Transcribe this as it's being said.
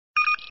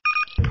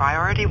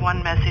Priority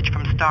 1 message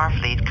from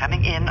Starfleet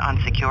coming in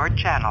on secured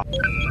channel.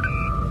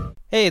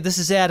 Hey, this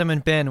is Adam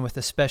and Ben with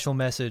a special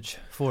message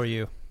for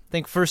you. I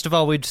think first of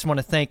all, we just want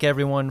to thank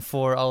everyone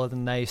for all of the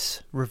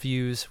nice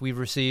reviews we've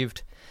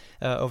received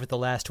over the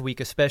last week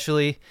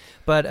especially.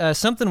 But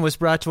something was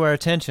brought to our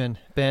attention,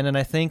 Ben, and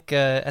I think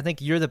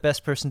you're the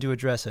best person to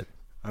address it.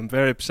 I'm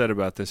very upset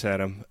about this,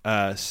 Adam.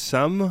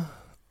 Some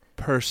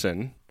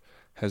person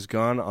has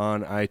gone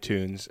on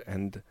iTunes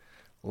and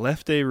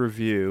left a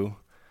review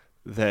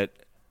that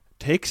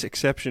takes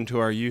exception to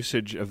our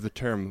usage of the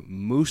term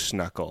moose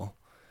knuckle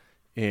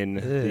in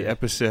the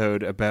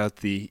episode about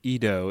the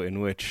Edo,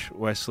 in which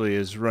Wesley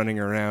is running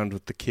around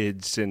with the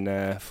kids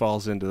and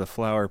falls into the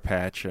flower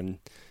patch and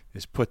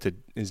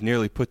is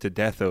nearly put to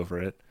death over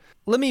it.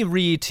 Let me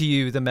read to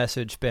you the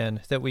message,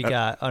 Ben, that we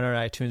got on our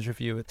iTunes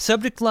review.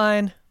 Subject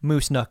line,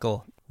 Moose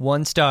Knuckle,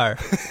 1 star,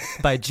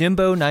 by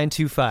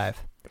Jimbo925.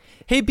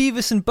 Hey,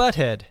 Beavis and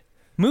Butthead,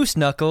 Moose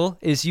Knuckle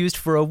is used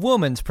for a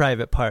woman's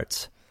private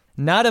parts,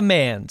 not a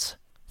man's.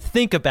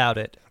 Think about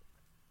it.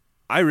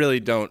 I really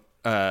don't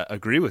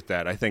agree with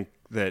that. I think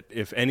that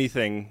if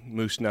anything,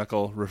 Moose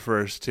Knuckle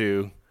refers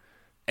to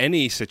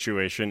any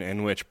situation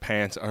in which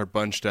pants are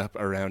bunched up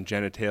around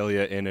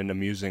genitalia in an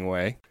amusing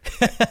way.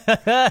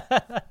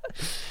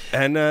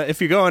 And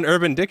if you go on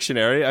Urban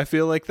Dictionary, I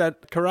feel like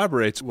that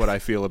corroborates what I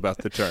feel about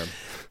the term.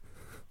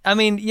 I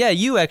mean, yeah,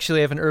 you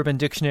actually have an Urban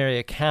Dictionary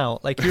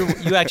account. Like,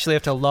 you actually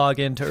have to log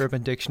into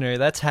Urban Dictionary.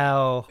 That's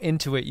how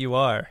into it you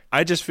are.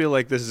 I just feel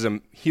like this is a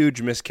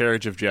huge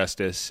miscarriage of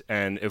justice,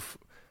 and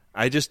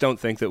I just don't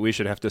think that we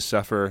should have to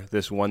suffer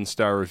this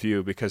 1-star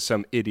review because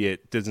some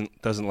idiot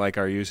doesn't like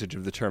our usage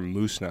of the term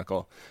moose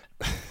knuckle.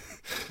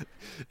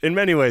 In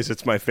many ways,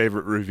 it's my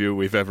favorite review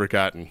we've ever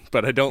gotten,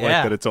 but I don't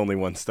like that it's only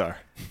 1 star.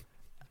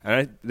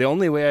 And the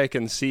only way I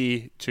can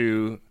see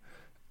to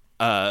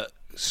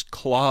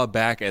claw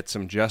back at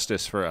some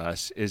justice for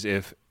us is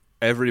if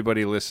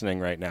everybody listening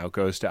right now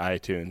goes to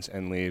iTunes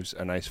and leaves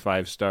a nice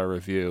 5-star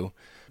review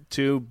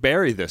to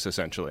bury this,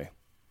 essentially.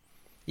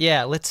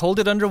 Yeah, let's hold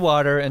it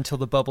underwater until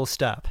the bubbles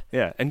stop.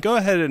 Yeah, and go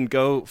ahead and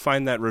go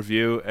find that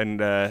review,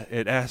 and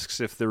it asks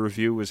if the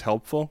review was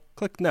helpful.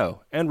 Click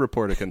no, and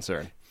report a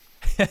concern.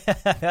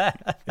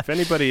 If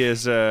anybody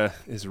is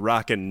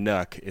rockin'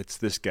 Nuck, it's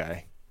this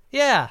guy.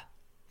 Yeah,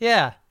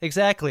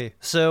 exactly.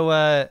 So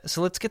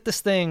let's get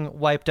this thing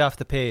wiped off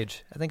the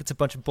page. I think it's a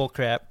bunch of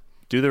bullcrap.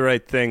 Do the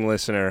right thing,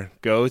 listener.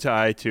 Go to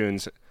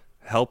iTunes.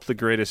 Help the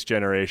greatest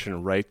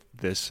generation right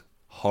this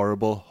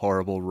horrible,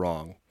 horrible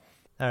wrong.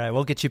 All right,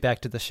 we'll get you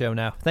back to the show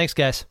now. Thanks,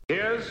 guys.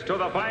 Here's to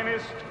the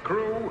finest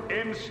crew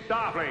in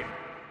Starfleet.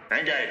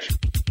 Engage.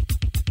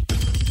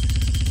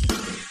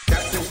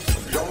 Captain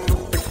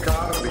Jean-Luc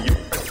Picard of the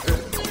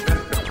USS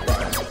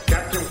Enterprise.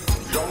 Captain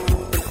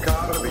Jean-Luc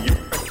Picard of the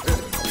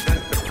USS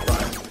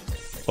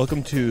Enterprise.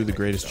 Welcome to The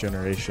Greatest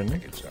Generation,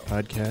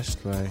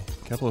 podcast by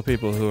a couple of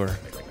people who are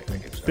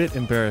a bit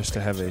embarrassed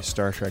to have a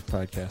Star Trek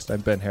podcast.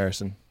 I'm Ben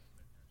Harrison.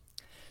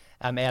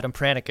 I'm Adam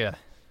Pranica.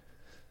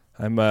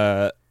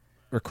 I'm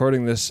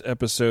recording this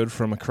episode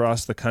from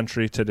across the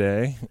country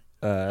today.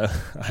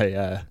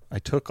 I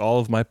took all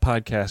of my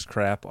podcast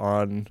crap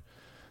on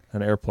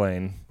an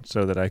airplane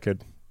so that I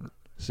could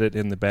sit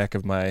in the back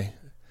of my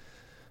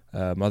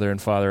mother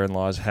and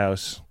father-in-law's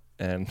house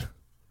and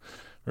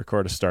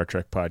record a Star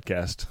Trek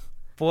podcast.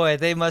 Boy,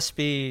 they must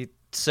be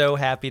so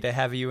happy to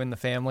have you in the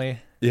family.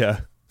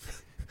 Yeah.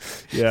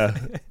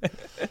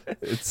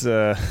 It's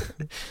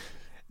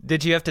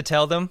Did you have to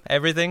tell them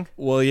everything?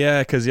 Well,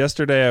 yeah, because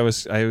yesterday I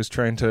was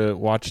trying to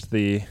watch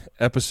the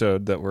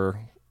episode that we're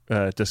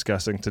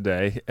discussing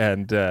today,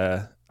 and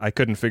I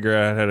couldn't figure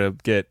out how to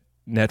get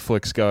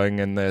Netflix going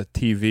in the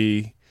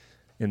TV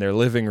in their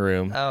living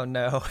room. Oh,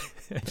 no.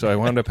 So I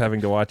wound up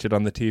having to watch it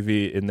on the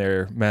TV in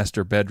their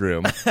master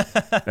bedroom.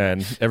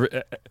 And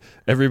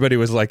everybody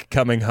was like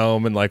coming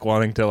home and like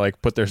wanting to like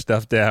put their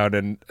stuff down.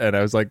 And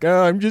I was like,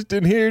 oh, I'm just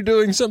in here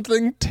doing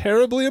something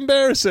terribly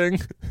embarrassing.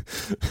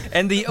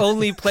 And the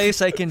only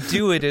place I can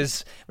do it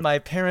is my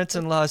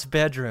parents-in-law's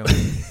bedroom.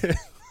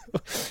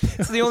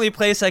 It's the only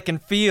place I can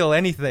feel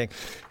anything.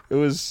 It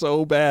was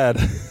so bad.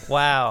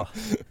 Wow.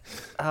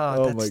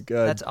 Oh my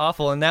God. That's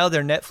awful. And now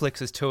their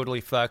Netflix is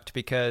totally fucked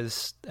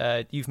because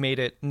you've made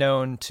it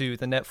known to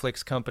the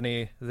Netflix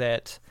company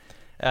that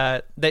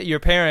your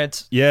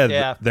parents...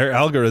 Yeah. Their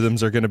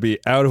algorithms are going to be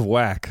out of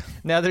whack.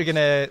 Now they're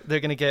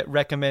gonna get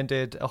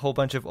recommended a whole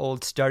bunch of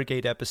old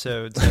Stargate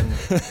episodes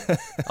and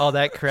all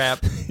that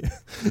crap.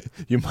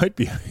 You might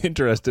be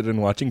interested in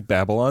watching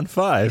Babylon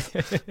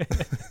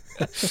 5.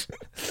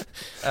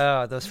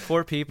 Oh, those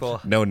poor people.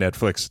 No,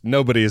 Netflix.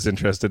 Nobody is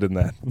interested in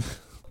that.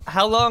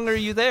 How long are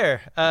you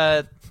there?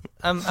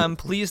 I'm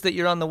pleased that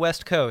you're on the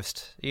West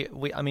Coast.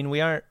 We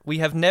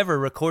have never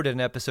recorded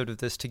an episode of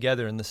this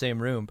together in the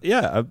same room.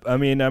 Yeah, I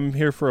mean, I'm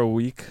here for a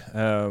week.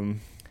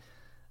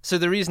 So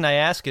the reason I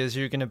ask is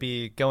you're going to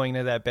be going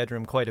to that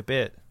bedroom quite a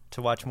bit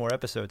to watch more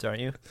episodes,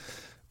 aren't you?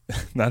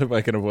 Not if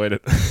I can avoid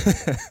it.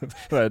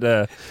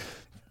 But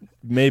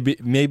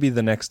maybe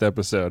the next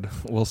episode.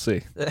 We'll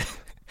see.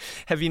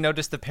 Have you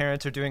noticed the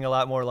parents are doing a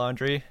lot more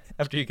laundry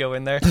after you go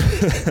in there.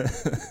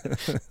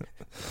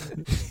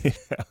 Yeah.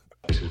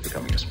 This is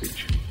becoming a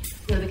speech.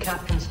 You're the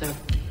captain, sir.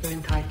 You're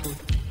entitled.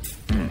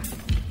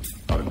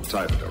 Not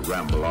entitled to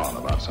ramble on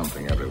about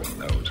something everyone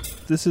knows.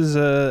 This is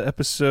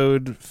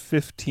episode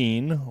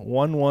 15,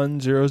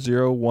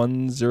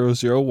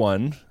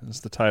 11001001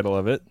 is the title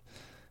of it.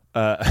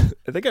 I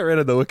think I read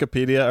in the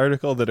Wikipedia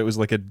article that it was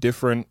like a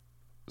different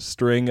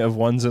string of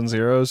ones and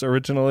zeros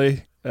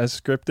originally as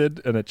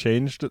scripted, and it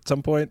changed at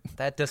some point.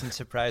 That doesn't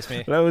surprise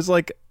me. And I was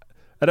like,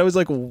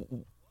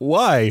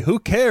 why? Who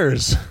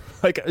cares?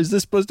 Like, is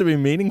this supposed to be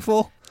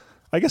meaningful?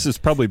 I guess it's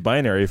probably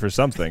binary for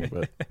something,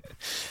 but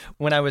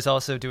When I was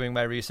also doing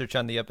my research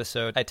on the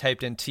episode, I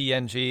typed in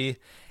TNG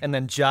and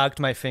then jogged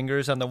my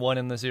fingers on the 1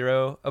 and the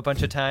 0 a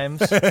bunch of times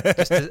just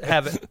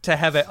to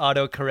have it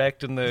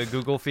autocorrect in the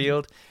Google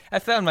field. I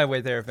found my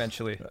way there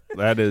eventually.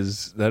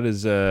 that's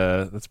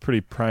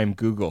pretty prime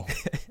Google.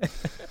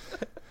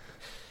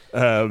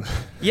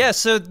 Yeah,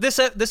 so this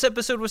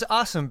episode was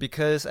awesome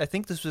because I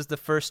think this was the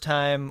first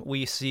time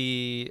we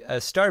see a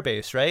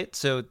Starbase, right?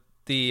 So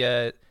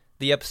the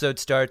episode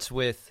starts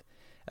with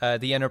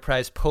the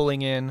Enterprise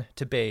pulling in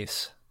to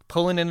base,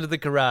 pulling into the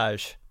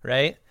garage,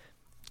 right?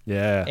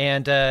 Yeah.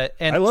 And I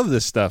love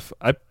this stuff.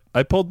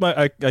 I called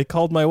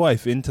my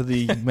wife into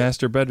the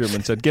master bedroom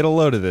and said, "Get a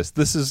load of this.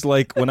 This is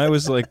like when I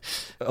was like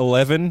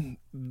 11.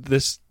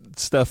 This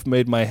stuff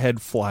made my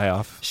head fly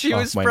off." She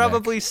off was my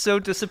probably neck. so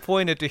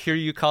disappointed to hear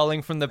you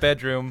calling from the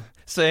bedroom,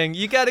 saying,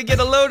 "You got to get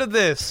a load of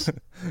this,"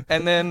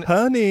 and then,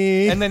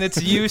 honey, and then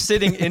it's you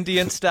sitting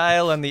Indian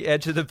style on the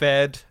edge of the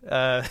bed,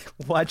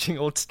 watching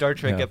old Star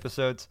Trek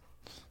episodes.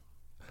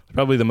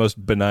 Probably the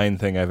most benign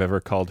thing I've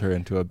ever called her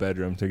into a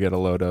bedroom to get a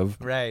load of.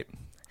 Right.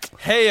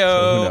 Heyo.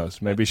 So who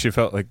knows? Maybe she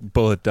felt like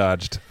bullet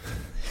dodged.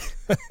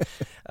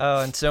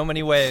 Oh, in so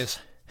many ways.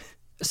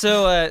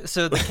 So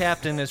the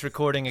captain is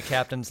recording a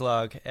captain's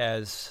log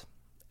as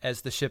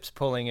the ship's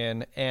pulling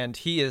in, and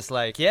he is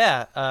like,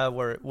 "Yeah,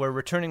 we're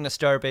returning to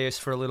Starbase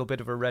for a little bit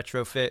of a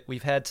retrofit.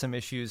 We've had some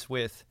issues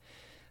with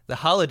the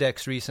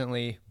holodecks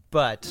recently,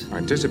 but I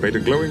anticipate a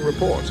glowing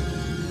report.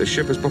 The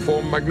ship has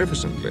performed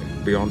magnificently,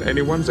 beyond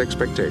anyone's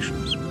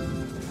expectations."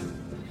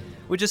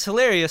 which is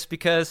hilarious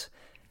because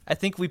I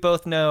think we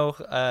both know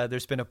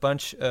there's been a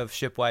bunch of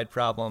ship-wide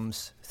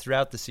problems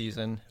throughout the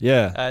season.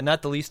 Yeah.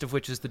 Not the least of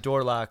which is the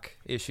door lock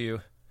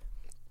issue.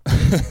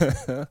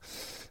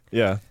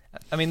 Yeah.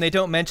 I mean, they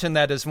don't mention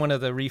that as one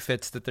of the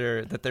refits that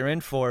they're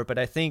in for, but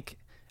I think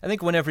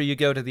whenever you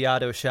go to the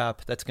auto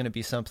shop, that's going to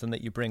be something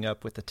that you bring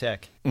up with the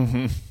tech.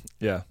 Mm-hmm.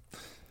 Yeah.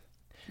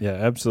 Yeah,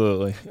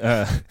 absolutely.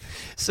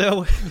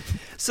 So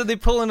they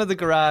pull into the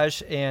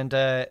garage,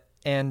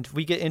 and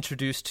we get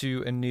introduced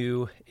to a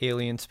new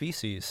alien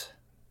species,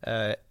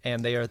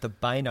 and they are the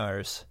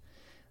Bynars,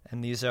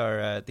 and these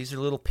are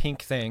little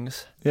pink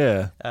things.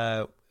 Yeah.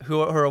 Who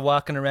are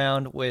walking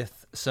around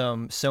with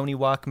some Sony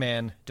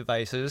Walkman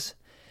devices.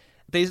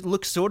 They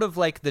look sort of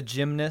like the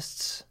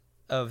gymnasts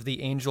of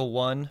the Angel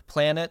 1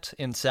 planet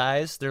in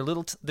size. They're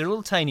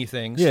little tiny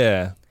things.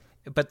 Yeah.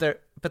 But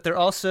they're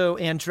also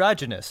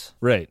androgynous.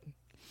 Right.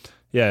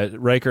 Yeah,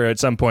 Riker at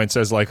some point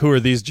says, like, "Who are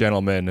these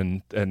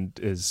gentlemen?" and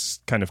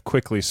is kind of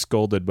quickly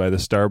scolded by the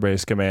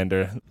Starbase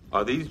commander.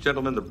 Are these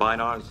gentlemen the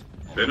Bynars?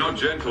 They're not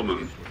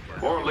gentlemen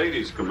or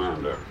ladies,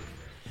 Commander.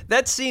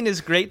 That scene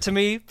is great to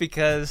me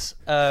because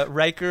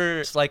Riker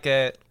is like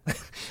a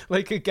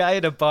guy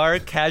at a bar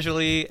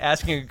casually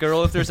asking a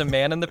girl if there's a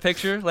man in the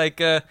picture.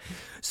 Like,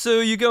 so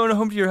you going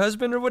home to your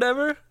husband or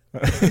whatever?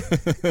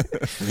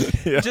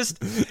 Yeah.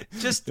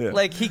 Just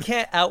like he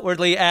can't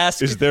outwardly ask.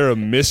 Is there a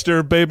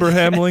Mr.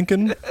 Abraham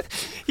Lincoln?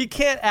 He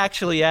can't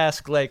actually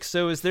ask, like,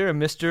 so is there a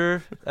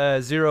Mr.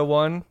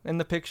 01 in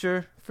the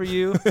picture for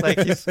you? Like,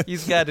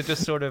 he's got to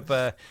just sort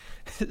of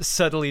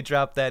subtly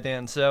drop that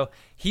in. So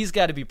he's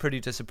got to be pretty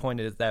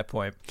disappointed at that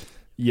point.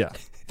 Yeah.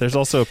 There's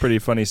also a pretty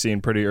funny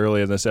scene pretty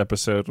early in this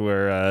episode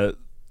where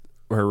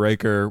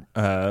Riker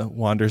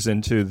wanders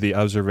into the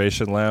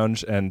observation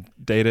lounge and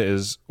Data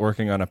is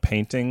working on a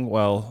painting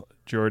while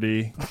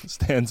Geordi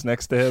stands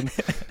next to him.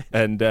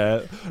 And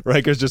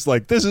Riker's just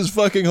like, "This is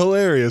fucking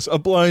hilarious. A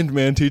blind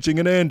man teaching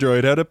an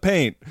android how to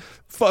paint.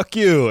 Fuck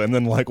you." And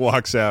then, like,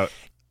 walks out.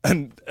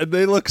 And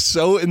they look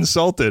so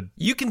insulted.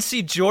 You can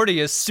see Geordi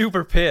is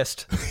super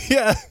pissed.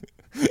 Yeah.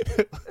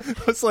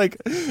 It's like,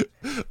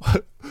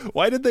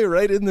 why did they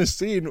write in this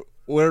scene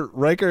where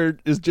Riker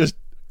is just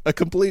a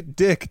complete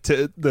dick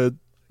to the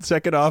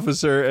second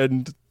officer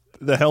and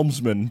the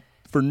helmsman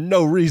for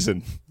no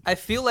reason? I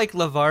feel like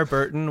LeVar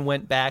Burton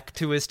went back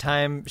to his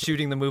time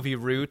shooting the movie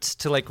Roots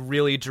to, like,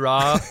 really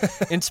draw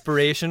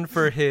inspiration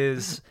for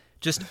his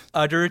just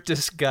utter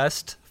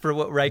disgust for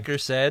what Riker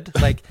said.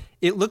 Like,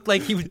 it looked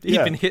like he'd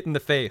been hit in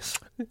the face.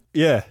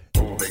 Yeah.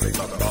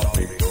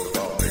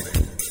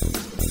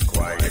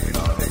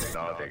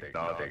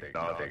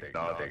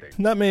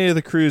 Not many of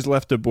the crews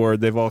left aboard.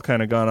 They've all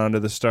kind of gone onto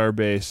the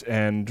Starbase,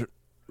 and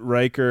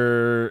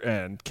Riker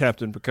and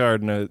Captain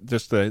Picard and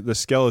just the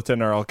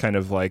skeleton are all kind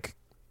of like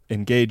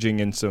engaging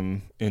in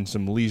some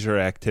leisure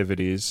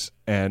activities,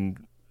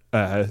 and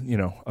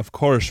of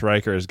course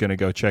Riker is going to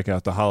go check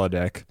out the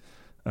holodeck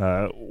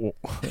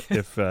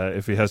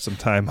if he has some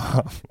time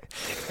off.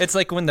 It's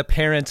like when the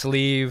parents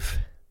leave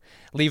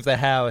the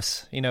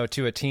house,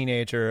 to a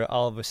teenager,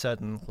 all of a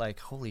sudden, like,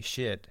 holy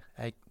shit,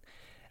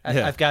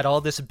 I've got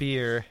all this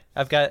beer,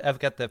 I've got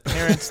the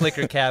parents'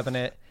 liquor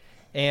cabinet,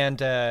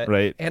 and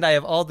right. and I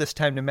have all this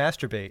time to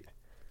masturbate.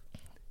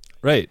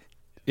 Right.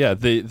 Yeah,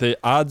 the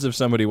odds of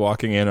somebody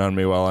walking in on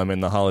me while I'm in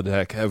the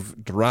holodeck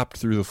have dropped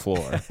through the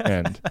floor,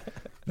 and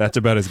that's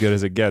about as good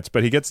as it gets.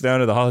 But he gets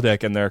down to the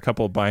holodeck, and there are a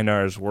couple of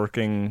Bynars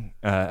working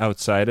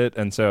outside it,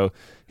 and so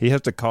he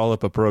has to call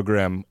up a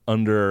program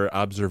under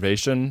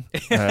observation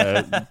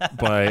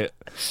by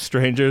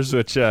strangers,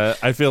 which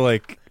I feel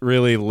like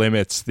really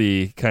limits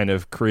the kind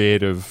of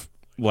creative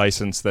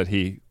license that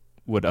he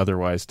would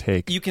otherwise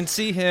take. You can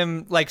see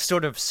him like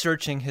sort of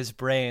searching his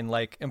brain,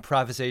 like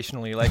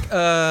improvisationally, like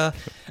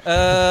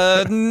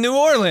New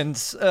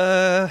Orleans,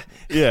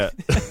 yeah,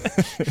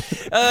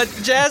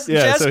 jazz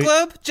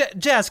club,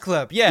 jazz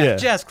club.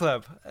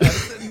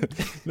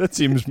 That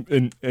seems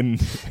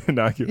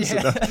innocuous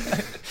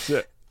enough.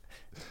 Yeah.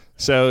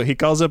 So he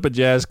calls up a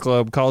jazz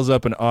club, calls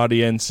up an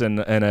audience, and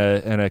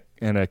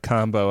a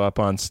combo up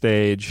on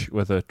stage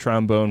with a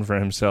trombone for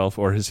himself,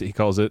 or as he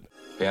calls it,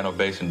 Piano,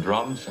 bass, and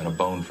drums, and a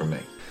bone for me.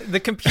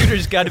 The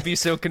computer's got to be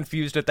so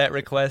confused at that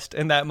request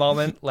in that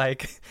moment,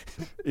 like,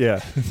 yeah,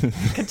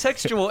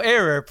 contextual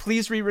error.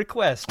 Please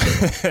re-request.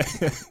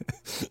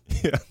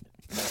 Yeah.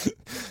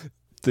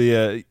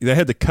 They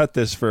had to cut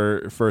this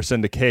for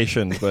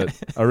syndication, but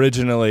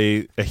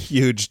originally a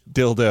huge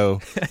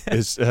dildo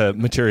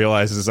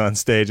materializes on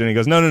stage, and he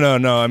goes, no,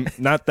 I'm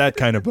not that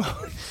kind of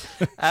bone.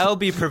 I'll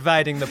be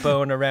providing the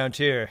bone around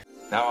here.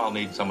 Now I'll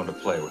need someone to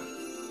play with.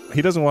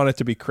 He doesn't want it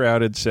to be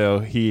crowded, so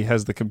he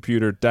has the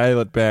computer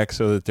dial it back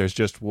so that there's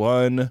just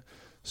one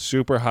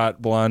super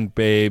hot blonde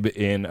babe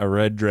in a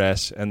red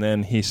dress, and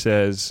then he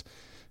says,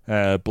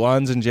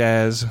 blondes and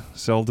jazz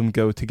seldom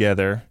go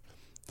together.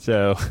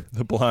 So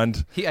the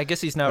blonde I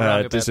guess he's not wrong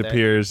about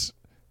disappears,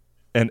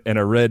 and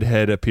a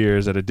redhead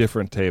appears at a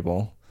different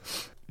table.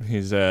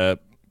 He's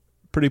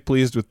pretty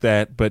pleased with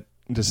that, but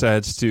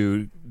decides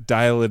to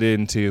dial it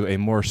into a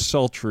more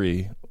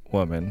sultry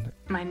woman.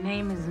 My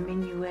name is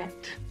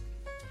Minuet,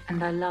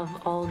 and I love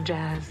all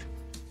jazz,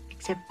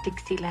 except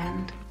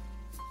Dixieland.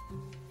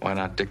 Why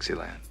not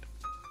Dixieland?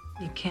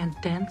 You can't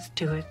dance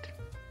to it.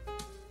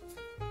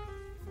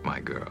 My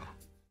girl.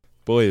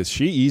 Boy, is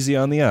she easy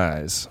on the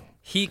eyes.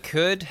 He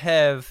could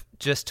have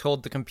just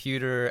told the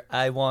computer,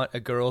 I want a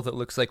girl that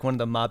looks like one of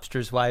the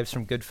mobster's wives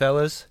from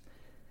Goodfellas,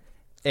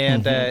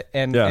 and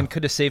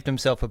could have saved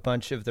himself a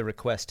bunch of the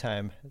request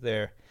time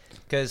there.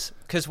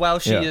 Because while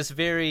she is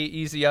very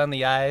easy on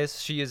the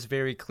eyes, she is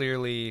very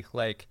clearly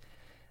like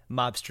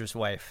mobster's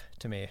wife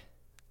to me.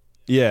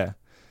 Yeah.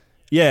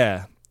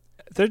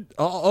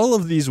 All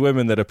of these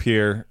women that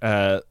appear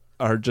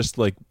are just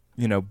like,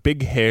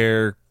 big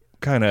hair,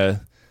 kind of,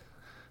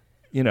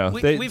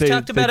 we've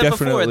talked about it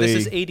before. This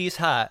is 80s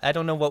hot. I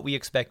don't know what we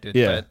expected,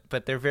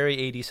 but they're very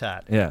 80s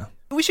hot. Yeah.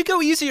 We should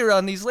go easier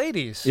on these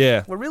ladies.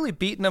 Yeah. We're really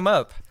beating them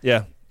up.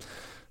 Yeah.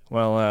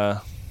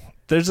 Well,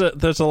 there's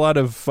a lot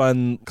of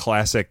fun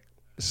classic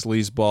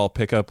sleazeball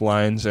pickup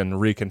lines and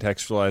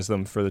recontextualize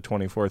them for the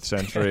 24th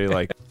century.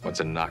 Like, what's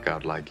a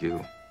knockout like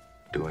you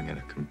doing in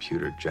a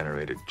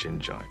computer-generated gin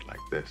joint like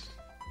this?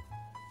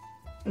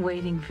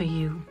 Waiting for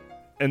you.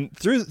 And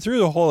through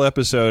the whole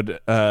episode,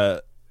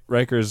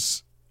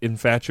 Riker's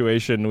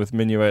infatuation with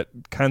Minuet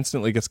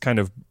constantly gets kind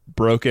of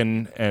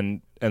broken,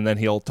 and then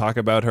he'll talk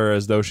about her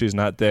as though she's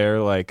not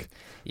there. Like,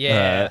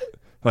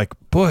 like,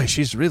 boy,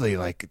 she's really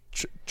like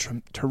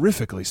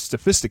terrifically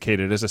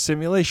sophisticated as a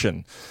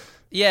simulation.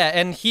 Yeah,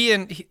 and he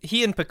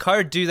and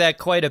Picard do that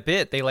quite a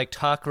bit. They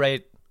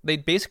they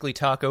basically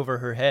talk over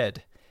her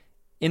head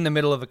in the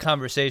middle of a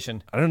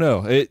conversation. I don't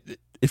know.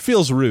 It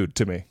feels rude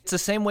to me. It's the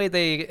same way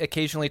they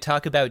occasionally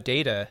talk about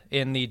Data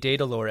in the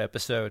Data Lore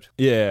episode.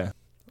 Yeah.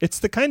 It's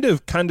the kind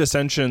of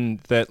condescension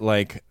that,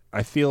 like,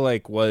 I feel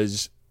like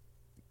was,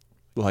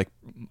 like,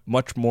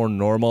 much more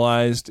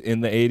normalized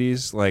in the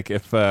 80s. Like,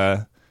 if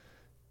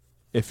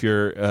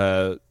you're,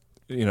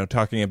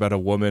 talking about a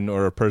woman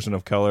or a person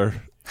of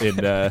color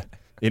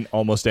in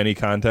almost any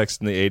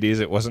context in the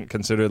 80s, it wasn't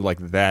considered, like,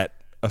 that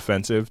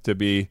offensive to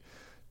be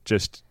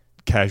just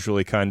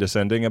casually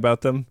condescending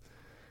about them.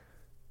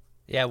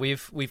 Yeah,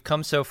 we've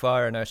come so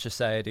far in our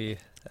society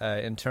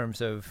in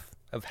terms of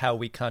how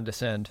we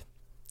condescend.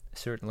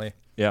 Certainly.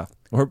 Yeah,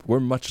 we're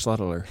much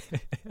subtler.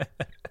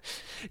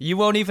 You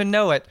won't even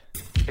know it.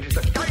 It is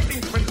the guiding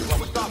principle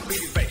of a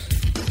Starfleet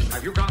base.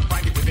 Have you can't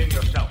find it within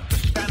yourself to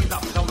stand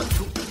up, tell the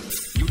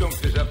truth? You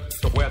don't deserve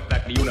to wear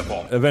that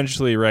uniform.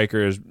 Eventually,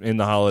 Riker is in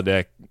the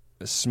holodeck,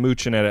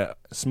 smooching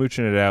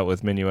it out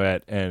with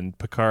Minuet, and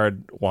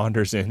Picard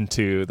wanders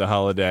into the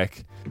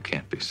holodeck. You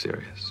can't be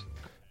serious.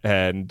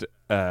 And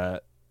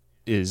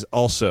is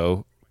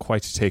also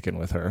quite taken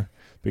with her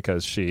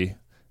because she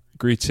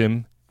greets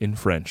him in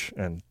French,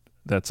 and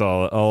that's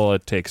all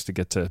it takes to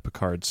get to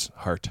Picard's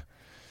heart.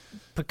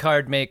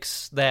 Picard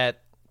makes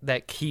that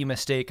that key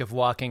mistake of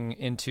walking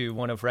into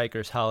one of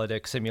Riker's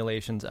holodeck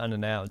simulations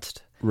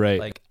unannounced. Right.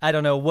 Like, I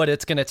don't know what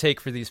it's going to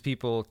take for these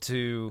people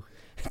to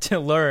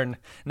learn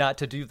not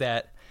to do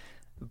that.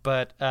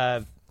 But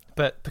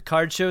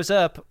Picard shows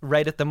up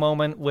right at the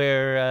moment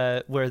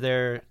where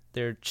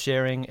they're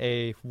sharing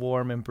a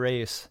warm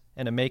embrace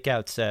and a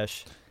makeout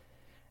sesh,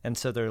 and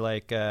so they're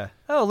like,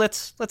 "Oh,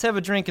 let's have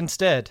a drink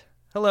instead."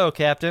 Hello,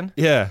 Captain.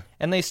 Yeah.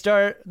 And they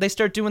start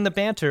doing the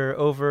banter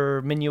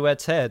over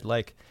Minuet's head.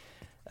 Like,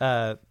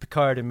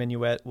 Picard and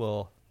Minuet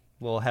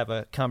will have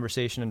a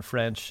conversation in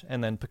French,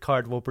 and then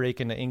Picard will break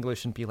into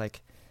English and be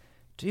like,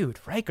 "Dude,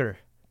 Riker,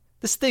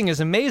 this thing is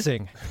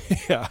amazing.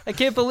 Yeah. I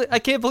can't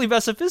believe how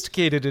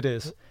sophisticated it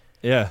is."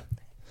 Yeah.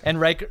 And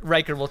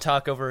Riker will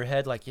talk over her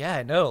head like, "Yeah,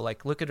 I know.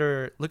 Like, look at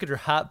her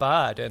hot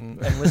bod, and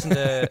listen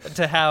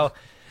to how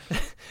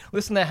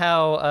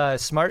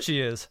smart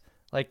she is.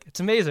 Like, it's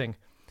amazing."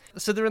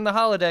 So they're in the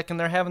holodeck and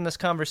they're having this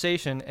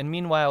conversation, and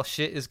meanwhile,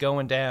 shit is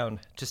going down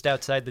just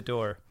outside the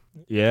door.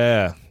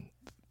 Yeah.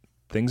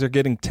 Things are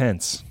getting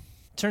tense.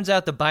 Turns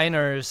out the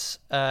Bynars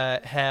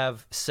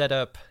have set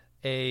up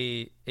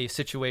a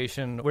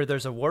situation where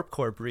there's a warp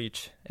core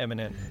breach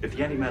imminent. If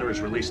the antimatter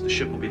is released, the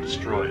ship will be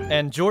destroyed.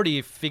 And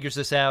Geordi figures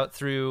this out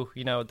through,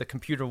 the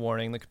computer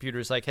warning. The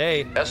computer's like,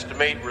 "Hey,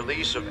 estimate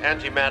release of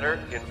antimatter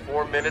in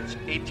 4 minutes,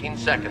 18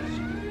 seconds.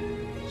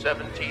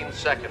 17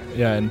 seconds.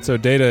 Yeah, and so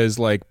Data is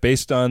like,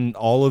 based on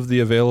all of the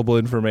available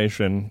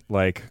information,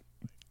 like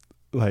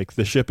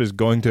the ship is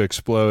going to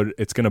explode.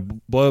 It's going to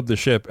blow up the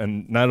ship,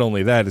 and not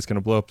only that, it's going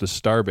to blow up the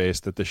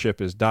starbase that the ship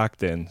is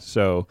docked in.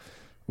 So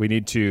we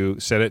need to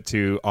set it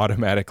to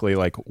automatically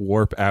like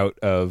warp out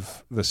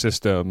of the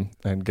system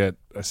and get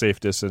a safe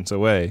distance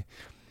away.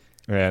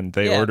 And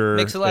they order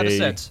makes a lot of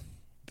sense.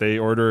 They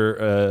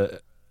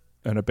order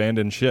an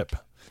abandoned ship.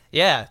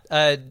 Yeah,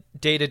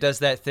 Data does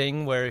that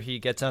thing where he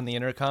gets on the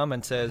intercom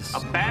and says,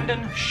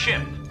 "Abandon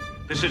ship.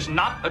 This is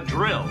not a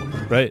drill."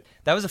 Right.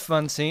 That was a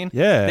fun scene.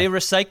 Yeah. They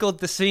recycled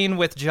the scene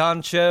with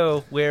John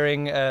Cho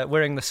wearing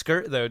the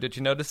skirt, though. Did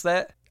you notice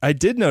that? I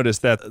did notice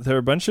that. There are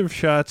a bunch of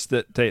shots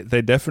that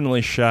they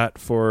definitely shot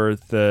for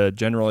the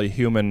Generally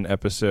Human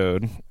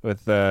episode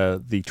with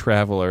the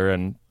Traveler,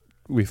 and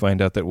we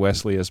find out that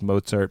Wesley is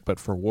Mozart, but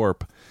for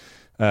warp.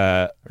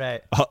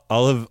 Right.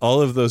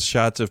 All of those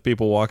shots of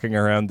people walking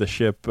around the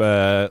ship,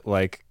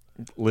 like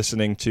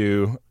listening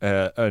to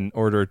an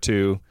order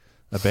to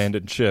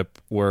abandon ship,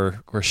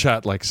 were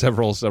shot like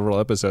several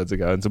episodes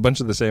ago. It's a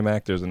bunch of the same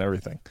actors and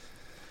everything.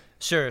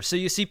 Sure. So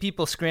you see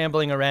people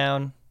scrambling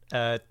around,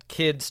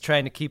 kids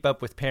trying to keep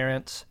up with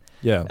parents.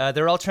 Yeah.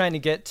 They're all trying to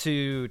get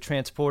to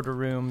transporter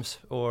rooms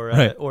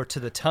or to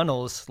the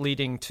tunnels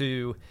leading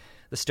to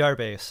the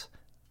starbase.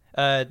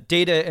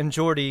 Data and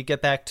Geordi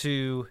get back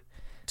to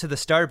the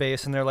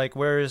starbase, and they're like,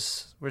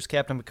 "Where's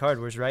Captain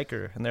Picard? Where's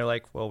Riker?" And they're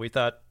like, "Well, we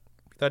thought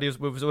he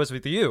was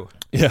with you.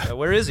 Yeah.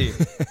 Where is he?"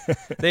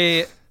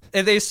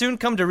 They soon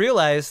come to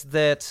realize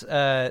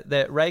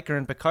that Riker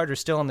and Picard are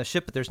still on the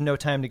ship, but there's no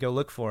time to go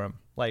look for him.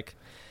 Like,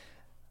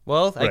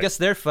 well, I guess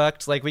they're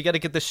fucked. Like, we got to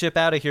get the ship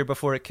out of here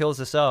before it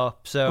kills us all.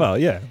 So, well,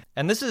 yeah.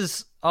 And this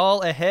is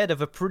all ahead of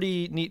a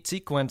pretty neat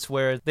sequence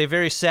where they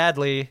very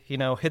sadly,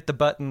 hit the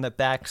button that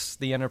backs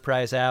the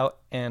Enterprise out,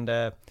 and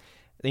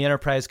the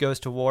Enterprise goes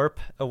to warp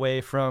away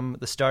from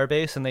the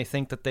starbase, and they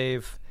think that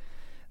they've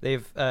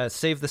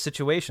saved the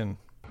situation.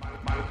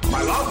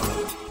 My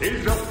love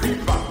is a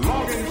feedback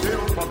longing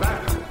till for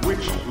that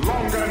which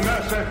longer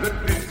nurseth the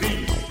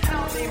disease.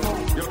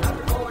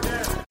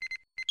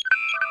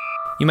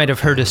 You might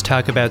have heard us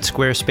talk about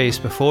Squarespace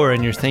before,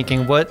 and you're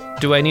thinking, what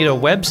do I need a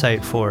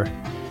website for?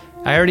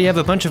 I already have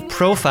a bunch of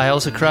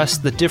profiles across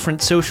the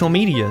different social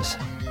medias.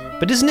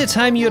 But isn't it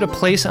time you had a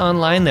place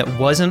online that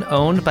wasn't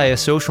owned by a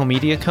social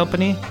media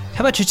company?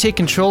 How about you take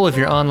control of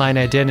your online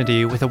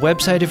identity with a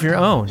website of your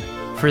own?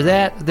 For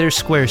that, there's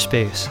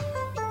Squarespace.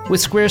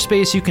 With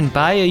Squarespace, you can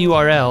buy a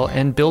URL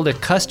and build a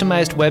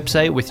customized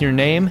website with your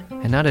name,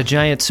 and not a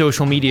giant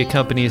social media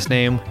company's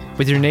name,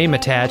 with your name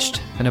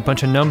attached and a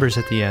bunch of numbers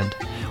at the end.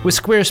 With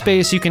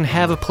Squarespace, you can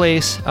have a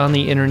place on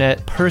the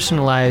internet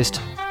personalized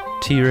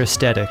to your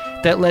aesthetic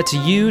that lets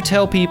you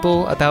tell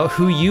people about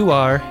who you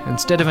are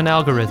instead of an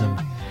algorithm.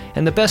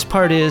 And the best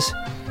part is,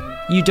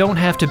 you don't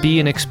have to be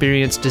an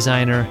experienced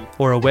designer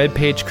or a web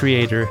page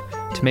creator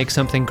to make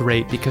something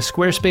great, because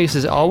Squarespace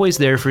is always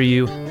there for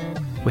you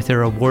with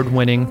their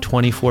award-winning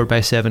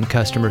 24/7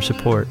 customer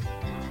support.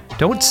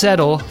 Don't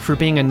settle for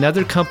being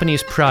another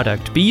company's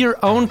product. Be your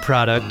own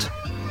product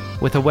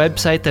with a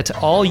website that's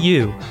all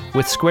you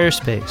with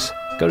Squarespace.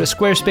 Go to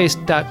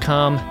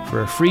squarespace.com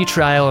for a free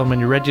trial, and when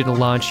you're ready to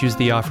launch, use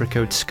the offer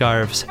code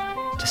SCARVES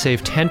to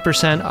save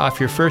 10% off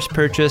your first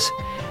purchase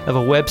of a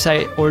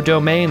website or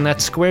domain.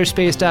 That's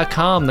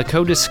squarespace.com. The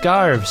code is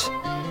SCARVES.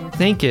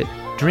 Think it,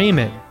 dream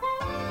it,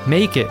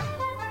 make it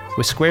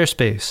with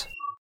Squarespace.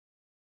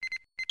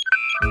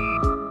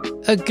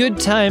 A good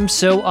time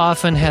so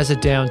often has a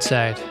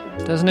downside,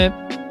 doesn't it?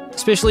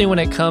 Especially when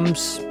it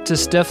comes to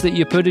stuff that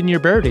you put in your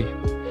birdie.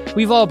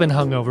 We've all been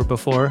hungover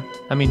before.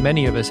 I mean,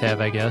 many of us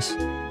have, I guess.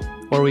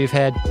 or we've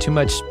had too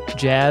much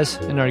jazz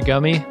in our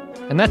gummy.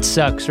 And that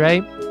sucks,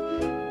 right?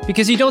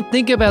 Because you don't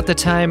think about the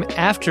time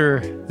after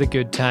the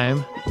good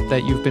time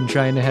that you've been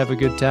trying to have a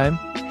good time.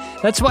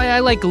 That's why I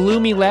like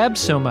Lumi Labs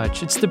so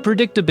much. It's the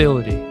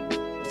predictability.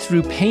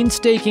 Through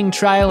painstaking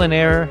trial and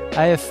error,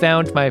 I have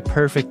found my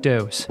perfect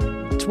dose.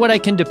 It's what I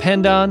can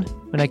depend on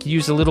when I could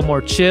use a little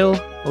more chill,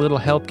 a little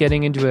help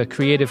getting into a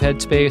creative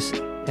headspace,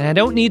 and I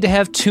don't need to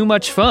have too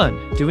much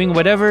fun doing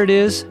whatever it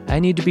is I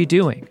need to be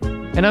doing.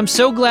 And I'm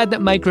so glad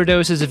that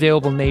microdose is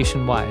available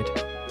nationwide.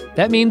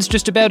 That means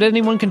just about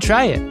anyone can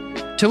try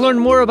it. To learn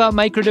more about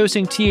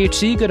microdosing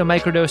THC, go to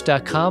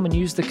microdose.com and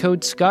use the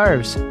code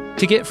SCARVES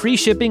to get free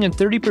shipping and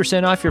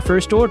 30% off your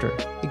first order.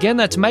 Again,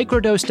 that's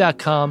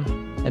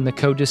microdose.com and the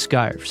code is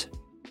SCARVES.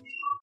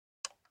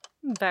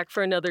 Back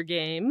for another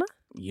game.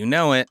 You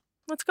know it.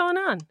 What's going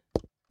on?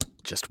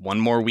 Just one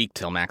more week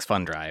till Max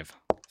Fun Drive.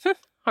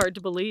 Hard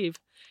to believe.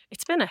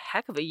 It's been a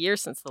heck of a year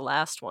since the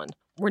last one.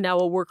 We're now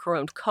a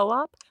worker-owned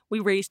co-op. We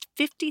raised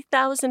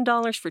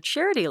 $50,000 for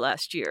charity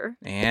last year.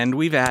 And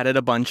we've added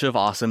a bunch of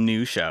awesome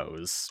new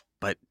shows.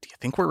 But do you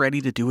think we're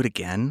ready to do it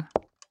again?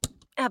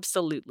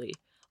 Absolutely.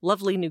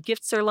 Lovely new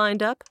gifts are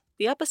lined up.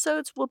 The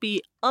episodes will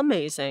be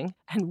amazing.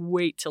 And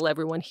wait till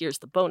everyone hears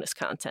the bonus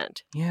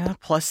content. Yeah,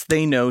 plus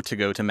they know to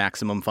go to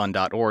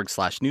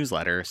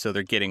MaximumFun.org/newsletter, so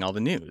they're getting all the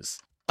news.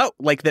 Oh,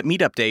 like that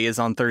Meetup Day is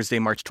on Thursday,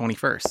 March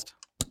 21st.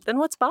 Then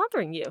what's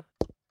bothering you?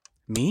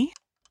 Me?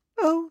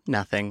 Oh,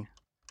 nothing.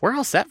 We're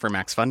all set for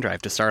Max Fun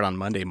Drive to start on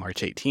Monday,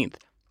 March 18th.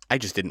 I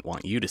just didn't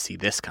want you to see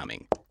this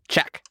coming.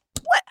 Check.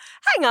 What?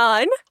 Hang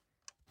on.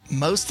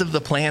 Most of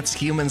the plants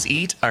humans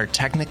eat are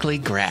technically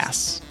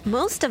grass.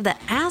 Most of the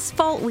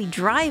asphalt we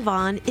drive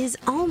on is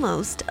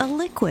almost a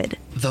liquid.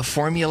 The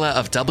formula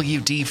of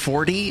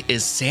WD-40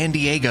 is San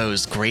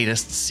Diego's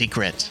greatest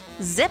secret.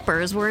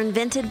 Zippers were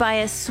invented by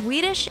a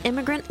Swedish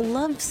immigrant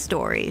love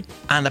story.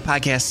 On the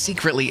podcast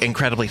Secretly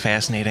Incredibly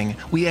Fascinating,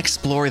 we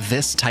explore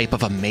this type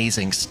of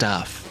amazing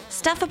stuff.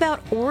 Stuff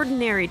about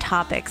ordinary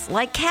topics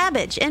like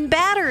cabbage and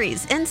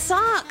batteries and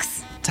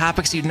socks.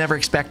 Topics you'd never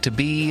expect to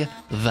be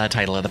the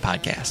title of the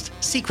podcast.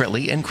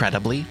 Secretly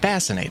Incredibly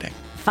Fascinating.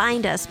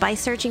 Find us by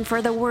searching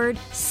for the word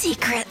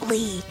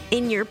secretly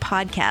in your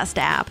podcast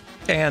app.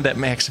 And at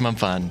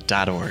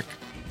MaximumFun.org.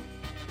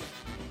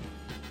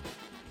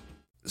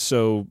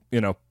 So,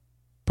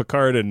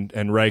 Picard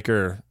and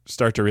Riker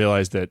start to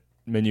realize that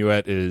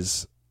Minuet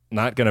is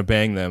not going to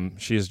bang them.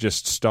 She's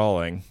just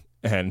stalling.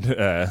 And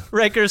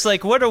Riker's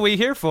like, what are we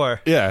here for?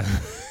 Yeah.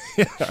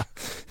 Yeah.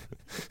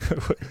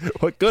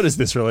 What good is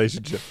this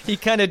relationship? He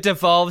kind of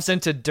devolves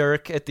into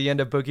Dirk at the end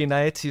of Boogie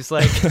Nights. He's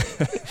like,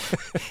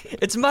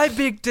 it's my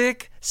big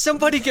dick.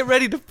 Somebody get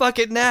ready to fuck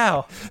it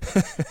now.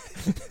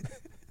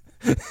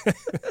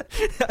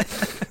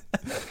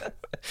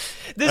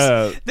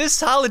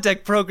 This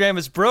holodeck program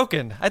is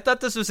broken. I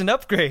thought this was an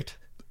upgrade.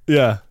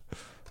 Yeah.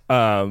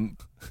 And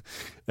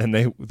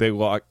they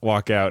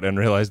walk out and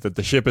realize that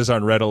the ship is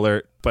on red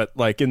alert. But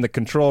like in the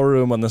control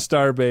room on the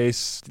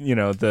Starbase,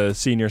 the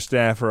senior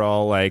staff are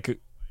all like,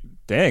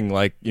 dang,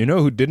 like,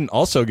 who didn't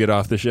also get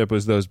off the ship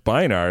was those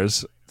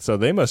Bynars. So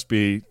they must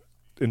be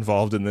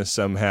involved in this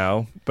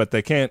somehow. But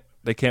they can't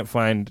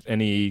find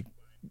any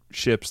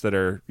ships that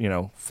are,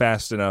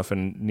 fast enough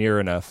and near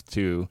enough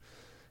to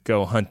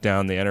go hunt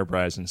down the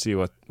Enterprise and see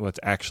what's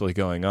actually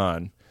going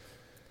on.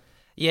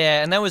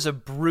 Yeah, and that was a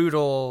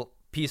brutal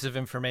piece of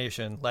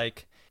information.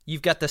 Like,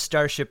 you've got the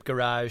Starship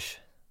garage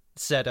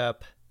set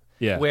up,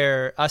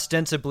 where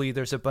ostensibly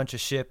there's a bunch of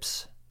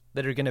ships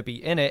that are going to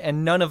be in it,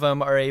 and none of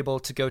them are able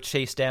to go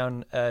chase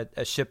down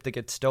a ship that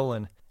gets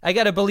stolen. I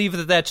got to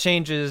believe that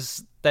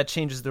changes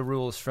the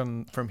rules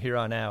from here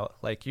on out.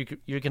 Like,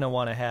 you're going to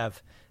want to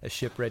have a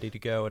ship ready to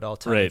go at all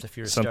times if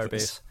you're a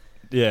Starbase.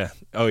 Yeah.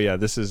 Oh yeah.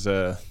 This is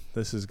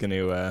going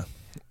to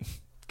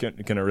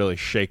really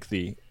shake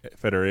the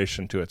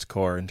Federation to its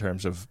core in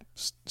terms of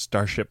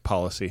starship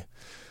policy.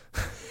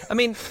 I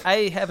mean,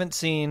 I haven't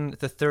seen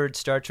the third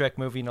Star Trek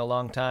movie in a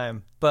long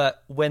time,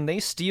 but when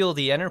they steal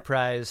the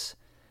Enterprise,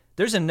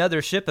 there's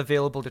another ship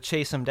available to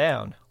chase them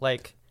down.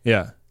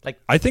 Yeah.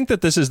 I think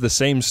that this is the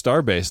same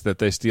Starbase that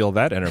they steal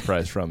that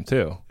Enterprise from,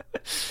 too.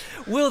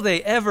 Will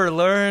they ever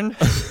learn?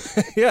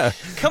 Yeah.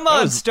 Come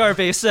on,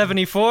 Starbase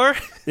 74.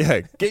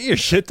 Yeah, get your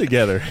shit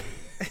together.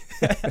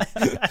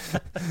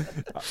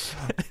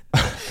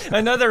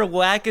 Another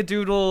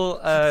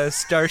wackadoodle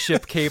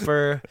starship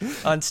caper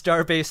on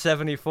Starbase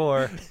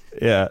 74.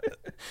 Yeah.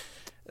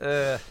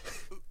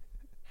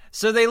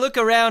 So they look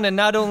around, and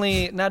not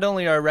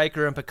only are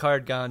Riker and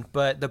Picard gone,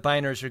 but the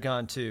Bynars are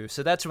gone too.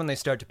 So that's when they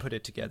start to put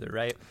it together,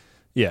 right?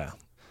 Yeah.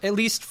 At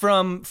least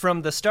from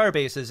the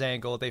Starbase's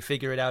angle, they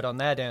figure it out on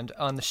that end.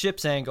 On the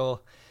ship's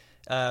angle,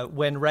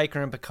 when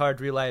Riker and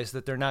Picard realize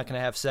that they're not going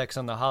to have sex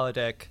on the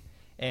holodeck,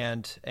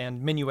 and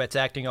Minuet's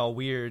acting all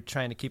weird,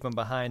 trying to keep them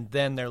behind,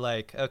 then they're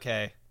like,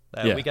 okay,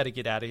 we got to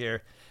get out of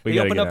here. They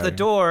open up the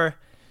door.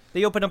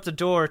 They open up the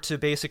door to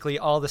basically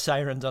all the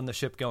sirens on the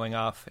ship going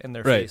off in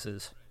their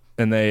faces.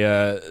 And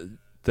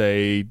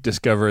they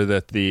discover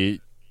that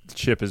the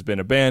ship has been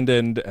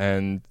abandoned,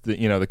 and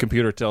the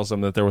computer tells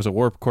them that there was a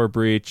warp core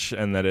breach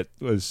and that it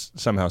was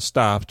somehow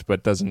stopped,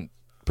 but doesn't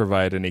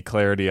provide any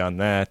clarity on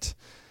that.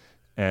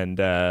 And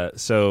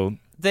so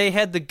they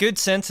had the good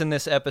sense in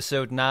this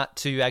episode not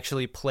to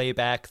actually play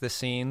back the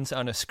scenes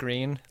on a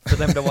screen for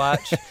them to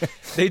watch.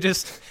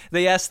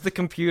 They asked the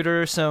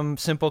computer some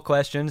simple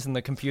questions, and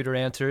the computer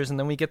answers, and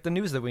then we get the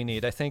news that we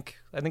need. I think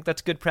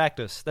that's good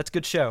practice. That's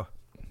good show.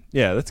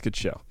 Yeah, that's a good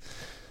show.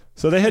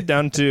 So they head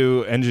down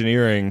to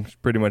engineering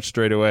pretty much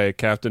straight away.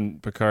 Captain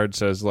Picard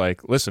says,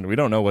 like, listen, we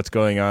don't know what's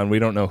going on. We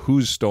don't know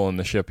who's stolen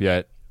the ship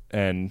yet.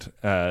 And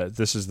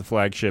this is the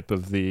flagship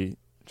of the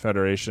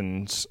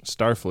Federation's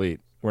Starfleet.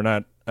 We're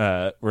not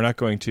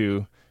going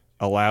to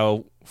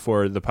allow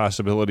for the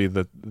possibility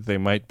that they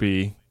might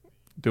be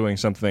doing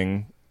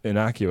something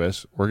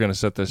innocuous. We're going to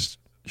set this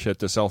shit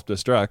to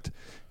self-destruct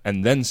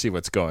and then see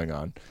what's going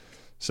on.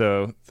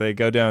 So they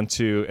go down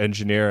to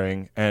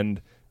engineering,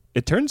 and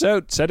it turns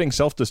out setting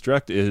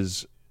self-destruct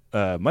is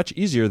much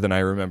easier than I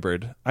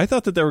remembered. I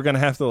thought that they were going to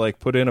have to like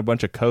put in a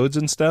bunch of codes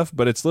and stuff,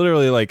 but it's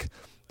literally like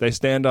they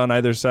stand on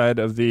either side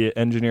of the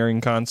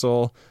engineering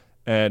console,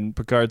 and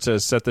Picard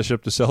says, set the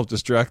ship to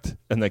self-destruct,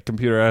 and the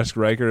computer asks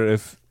Riker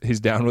if he's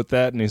down with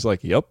that, and he's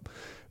like, yep.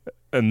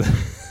 And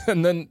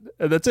then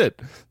that's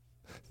it.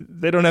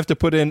 They don't have to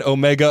put in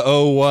Omega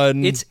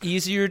 01. It's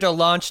easier to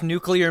launch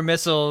nuclear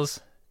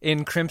missiles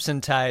in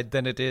Crimson Tide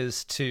than it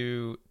is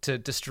to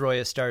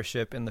destroy a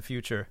starship in the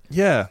future.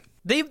 Yeah.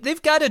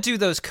 They've got to do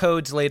those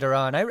codes later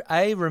on.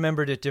 I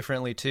remembered it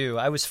differently, too.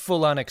 I was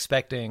full on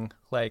expecting,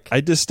 like...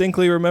 I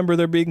distinctly remember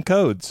there being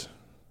codes.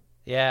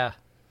 Yeah.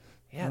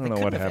 Yeah, they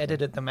couldn't have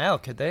edited them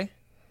out, could they?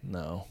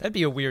 No. That'd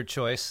be a weird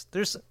choice.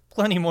 There's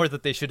plenty more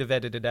that they should have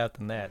edited out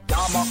than that.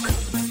 Darmok,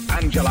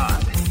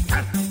 Angelad,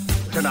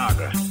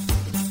 Tanagra.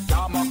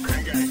 Darmok,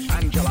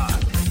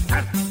 Angelad,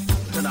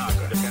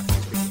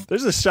 Tanagra.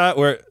 There's a shot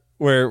where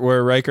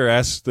Riker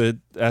asks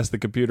the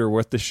computer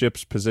what the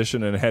ship's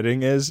position and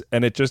heading is,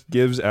 and it just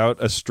gives out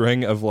a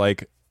string of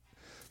like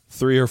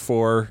 3 or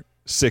 4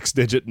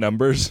 6-digit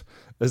numbers,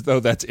 as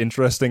though that's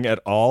interesting at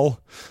all.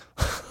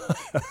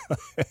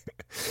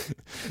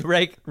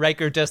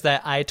 Riker does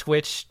that eye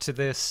twitch to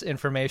this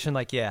information,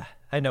 like, yeah,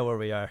 I know where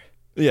we are.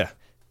 Yeah,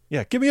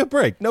 give me a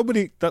break.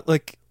 Nobody that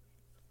like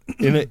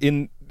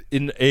in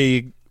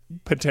a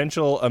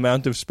potential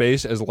amount of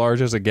space as large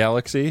as a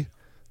galaxy.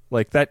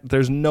 Like that,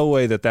 there's no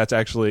way that that's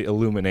actually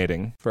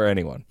illuminating for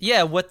anyone.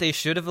 Yeah, what they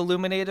should have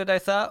illuminated, I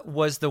thought,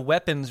 was the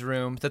weapons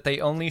room that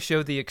they only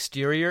show the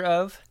exterior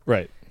of.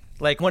 Right.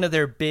 Like one of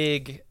their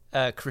big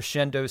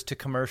crescendos to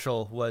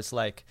commercial was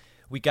like,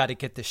 we got to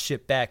get the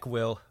ship back,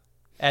 Will,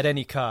 at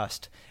any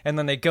cost. And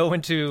then they go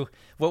into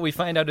what we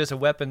find out is a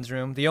weapons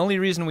room. The only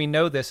reason we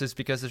know this is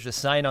because there's a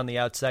sign on the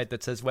outside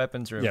that says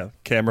weapons room. Yeah,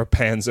 camera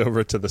pans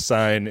over to the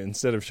sign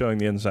instead of showing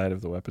the inside of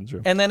the weapons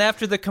room. And then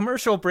after the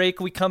commercial break,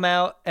 we come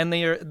out and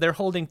they're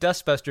holding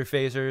dustbuster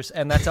phasers,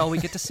 and that's all we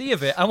get to see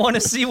of it. I want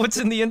to see what's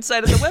in the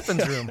inside of the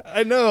weapons room.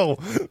 I know.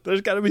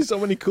 There's got to be so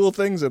many cool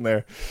things in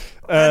there.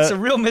 That's a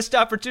real missed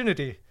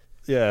opportunity.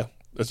 Yeah.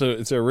 It's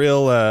a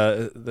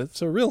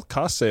real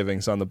cost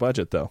savings on the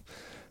budget, though.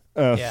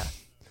 Yeah.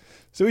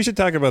 So we should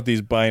talk about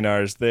these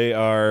Bynars.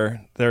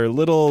 They're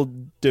little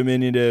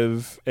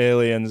diminutive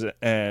aliens,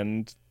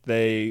 and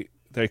they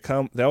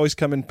always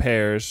come in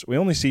pairs. We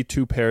only see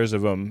 2 pairs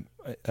of them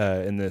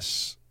in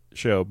this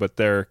show, but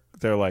they're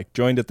like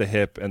joined at the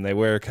hip, and they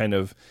wear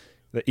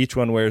each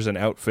one wears an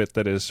outfit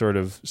that is sort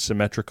of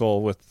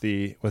symmetrical with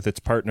its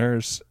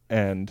partners,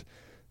 and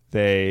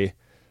they.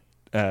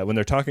 When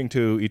they're talking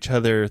to each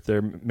other,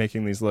 they're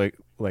making these like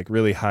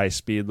really high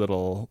speed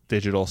little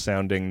digital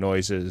sounding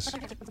noises.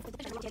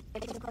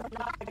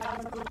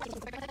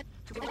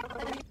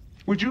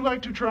 Would you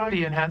like to try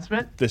the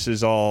enhancement? This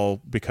is all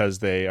because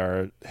they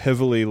are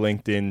heavily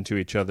linked into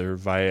each other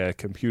via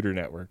computer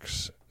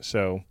networks.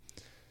 So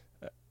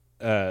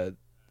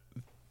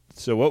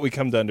what we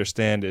come to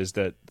understand is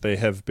that they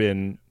have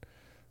been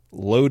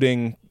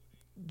loading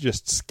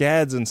just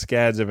scads and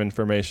scads of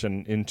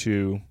information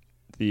into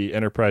the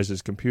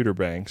Enterprise's computer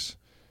banks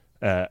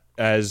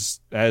as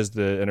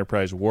the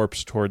Enterprise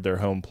warps toward their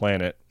home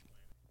planet.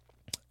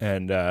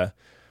 And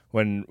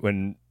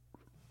when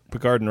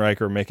Picard and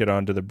Riker make it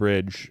onto the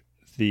bridge,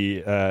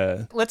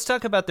 let's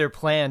talk about their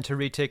plan to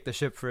retake the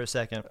ship for a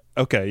second.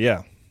 Okay,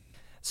 yeah.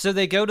 So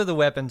they go to the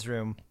weapons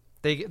room.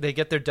 They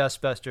get their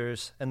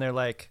dustbusters, and they're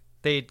like,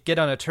 they get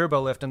on a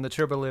turbo lift, and the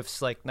turbo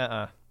lift's like,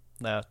 no,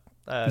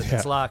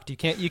 it's locked. You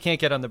can't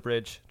get on the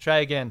bridge. Try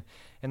again.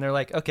 And they're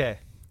like, okay.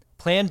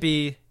 Plan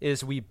B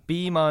is we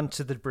beam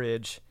onto the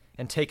bridge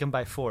and take him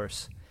by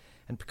force.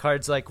 And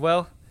Picard's like,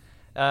 well,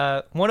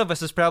 one of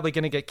us is probably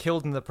going to get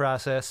killed in the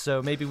process,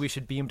 so maybe we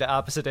should beam to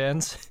opposite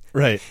ends.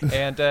 Right.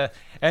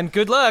 And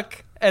good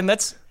luck. And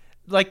that's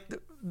like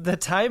the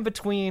time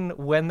between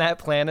when that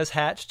plan is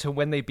hatched to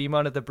when they beam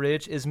onto the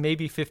bridge is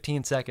maybe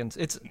 15 seconds.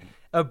 It's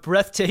a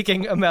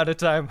breathtaking amount of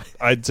time.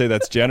 I'd say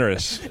that's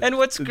generous. And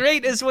what's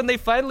great is when they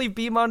finally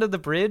beam onto the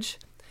bridge,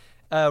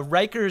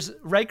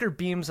 Riker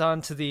beams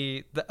onto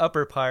the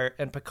upper part,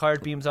 and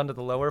Picard beams onto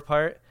the lower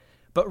part.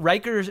 but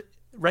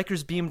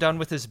Riker's beamed on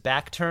with his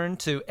back turned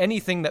to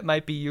anything that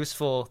might be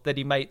useful that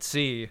he might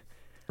see.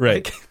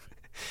 Right. Like,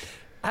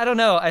 I don't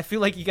know. I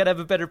feel like you got to have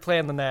a better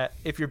plan than that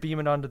if you're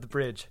beaming onto the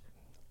bridge.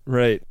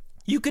 Right.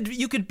 You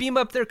could beam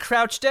up there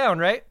crouched down,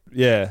 right?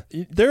 Yeah.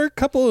 There are a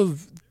couple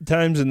of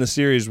times in the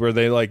series where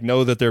they like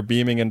know that they're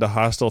beaming into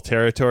hostile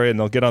territory and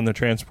they'll get on the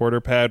transporter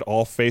pad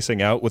all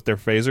facing out with their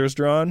phasers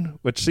drawn,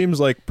 which seems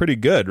like pretty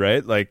good,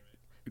 right? Like,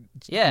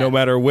 yeah. No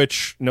matter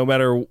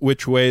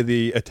which way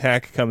the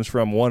attack comes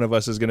from, one of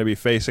us is going to be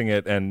facing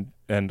it and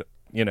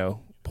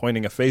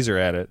pointing a phaser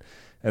at it,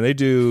 and they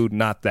do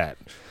not that.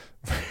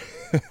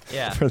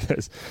 Yeah. for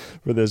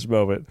this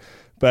moment,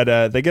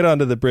 but they get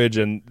onto the bridge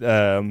and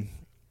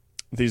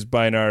these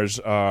Bynars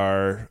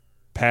are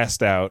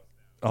passed out,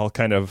 all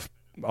kind of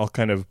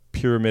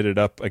pyramided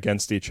up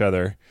against each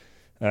other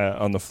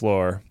on the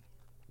floor,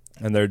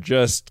 and they're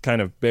just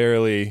kind of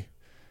barely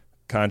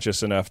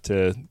conscious enough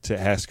to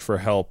ask for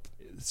help.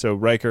 So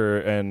Riker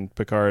and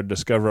Picard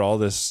discover all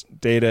this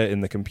data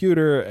in the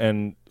computer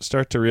and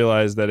start to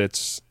realize that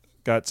it's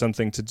got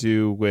something to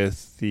do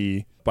with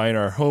the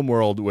Bynar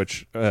homeworld,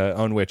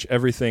 on which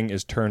everything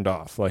is turned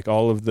off. Like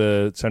all of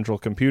the central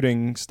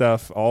computing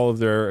stuff, all of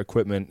their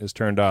equipment is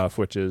turned off,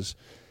 which is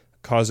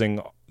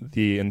causing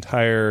the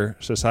entire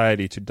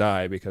society to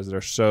die because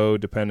they're so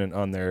dependent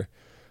on their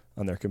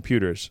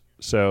computers.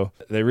 So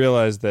they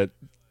realize that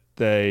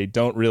they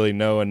don't really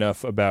know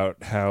enough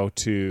about how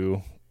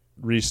to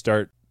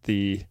restart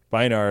the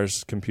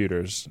Bynars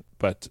computers,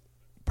 but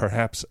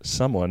perhaps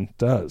someone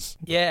does.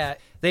 Yeah,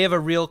 they have a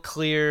real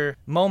clear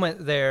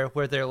moment there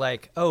where they're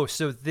like, oh,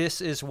 so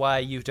this is why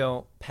you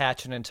don't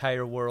patch an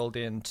entire world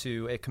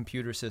into a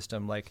computer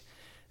system. Like,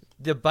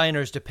 the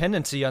Bynars'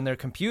 dependency on their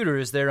computer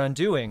is their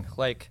undoing.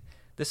 Like,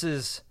 this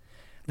is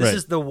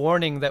the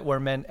warning that we're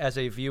meant as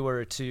a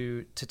viewer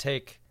to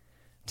take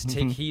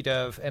heed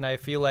of, and I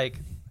feel like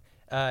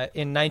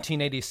in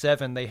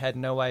 1987, they had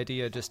no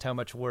idea just how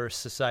much worse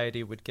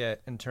society would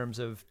get in terms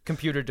of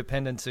computer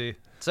dependency.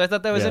 So I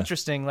thought that was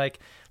interesting. Like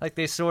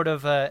they sort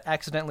of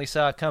accidentally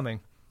saw it coming.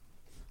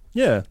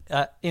 Yeah.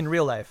 In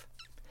real life.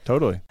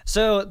 Totally.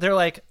 So they're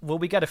like, well,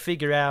 we got to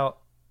figure out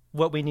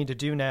what we need to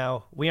do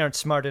now. We aren't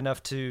smart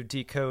enough to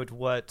decode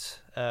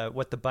what the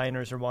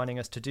Bynars are wanting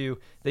us to do.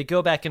 They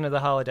go back into the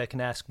holodeck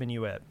and ask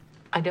Minuet.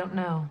 I don't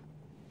know.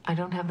 I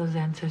don't have those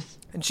answers.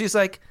 And she's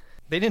like,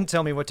 they didn't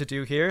tell me what to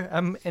do here.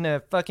 I'm in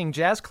a fucking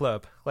jazz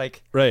club.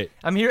 Like, right.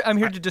 I'm here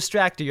to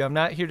distract you. I'm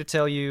not here to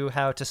tell you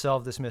how to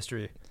solve this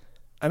mystery.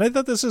 And I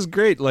thought this is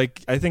great.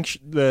 Like, I think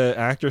the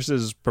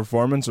actress's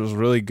performance was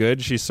really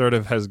good. She sort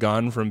of has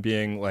gone from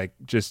being like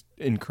just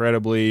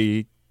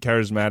incredibly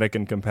charismatic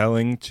and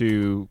compelling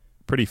to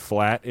pretty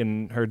flat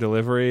in her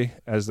delivery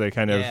as they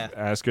kind of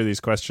ask her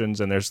these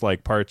questions. And there's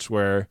like parts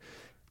where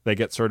they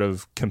get sort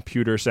of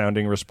computer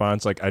sounding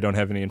response, like, I don't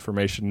have any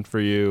information for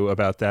you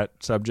about that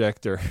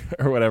subject or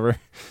whatever.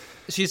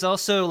 She's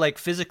also like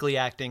physically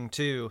acting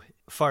too,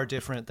 far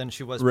different than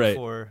she was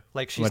before.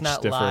 Like, she's much not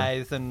stiffer.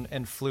 lithe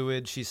and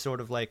fluid. She's sort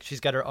of like, she's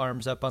got her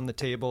arms up on the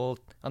table,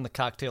 on the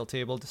cocktail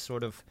table, just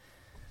sort of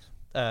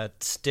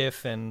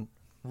stiff and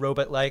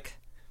robot-like.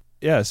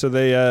 Yeah, so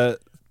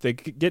they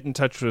get in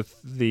touch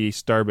with the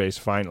Starbase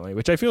finally,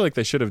 which I feel like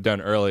they should have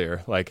done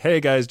earlier. Like, hey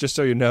guys, just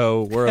so you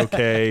know, we're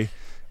okay.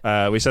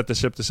 We set the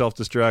ship to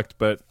self-destruct,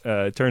 but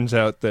it turns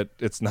out that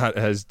it's not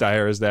as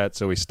dire as that,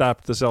 so we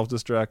stopped the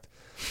self-destruct.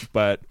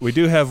 But we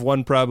do have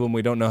one problem.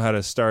 We don't know how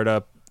to start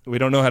up. We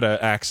don't know how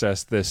to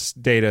access this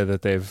data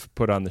that they've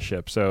put on the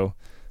ship. So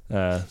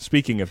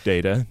speaking of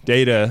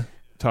data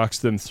talks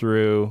them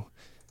through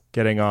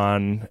getting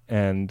on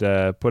and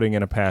putting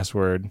in a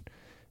password,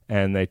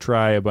 and they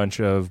try a bunch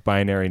of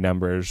binary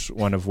numbers,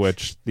 one of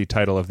which the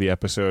title of the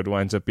episode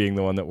winds up being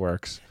the one that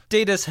works.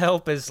 Data's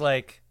help is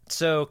like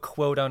so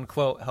quote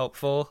unquote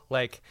helpful.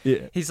 Like,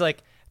 he's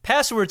like,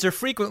 passwords are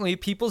frequently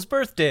people's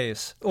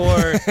birthdays or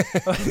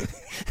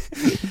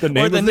the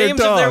name or the of names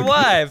their of their dog.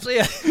 wives.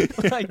 Yeah.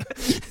 Like,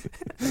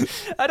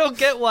 I don't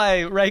get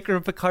why Riker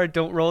and Picard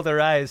don't roll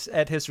their eyes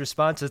at his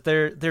responses.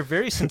 They're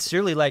very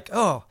sincerely like,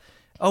 oh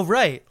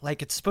right,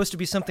 like it's supposed to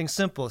be something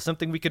simple,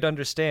 something we could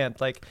understand.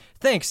 Like,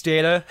 thanks,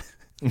 Data.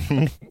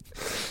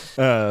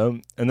 And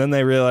then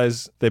they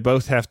realize they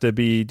both have to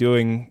be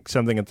doing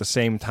something at the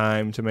same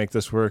time to make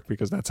this work,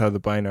 because that's how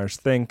the Bynars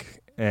think,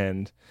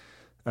 and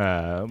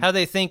how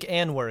they think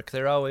and work.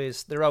 They're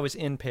always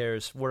in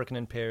pairs, working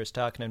in pairs,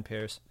 talking in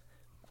pairs.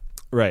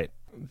 Right.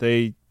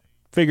 They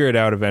figure it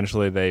out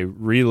eventually. They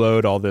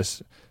reload all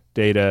this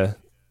data,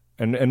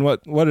 and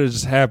what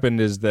has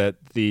happened is that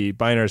the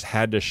Bynars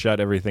had to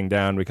shut everything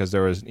down because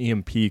there was an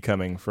EMP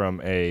coming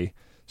from a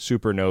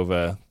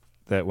supernova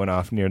that went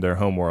off near their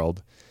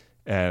homeworld,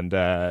 and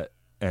it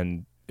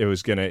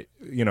was gonna,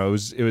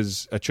 it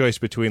was a choice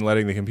between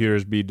letting the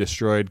computers be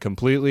destroyed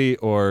completely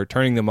or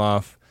turning them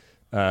off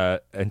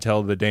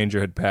until the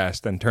danger had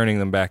passed, and turning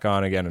them back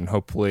on again, and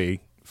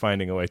hopefully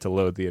finding a way to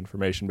load the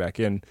information back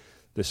in.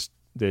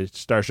 The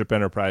Starship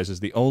Enterprise is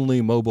the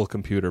only mobile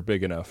computer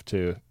big enough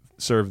to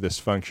serve this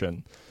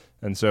function,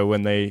 and so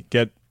when they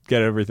get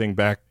everything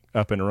back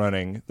up and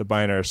running, the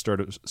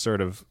Bynars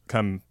sort of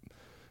come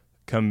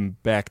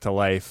back to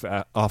life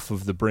off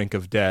of the brink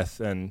of death,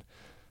 and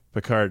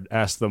Picard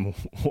asks them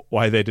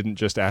why they didn't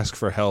just ask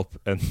for help,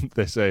 and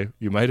they say,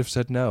 "You might have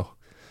said no."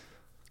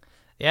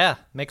 Yeah,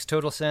 makes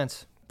total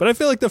sense. But I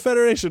feel like the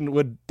Federation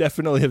would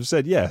definitely have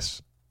said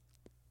yes.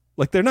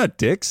 Like, they're not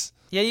dicks.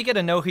 Yeah, you got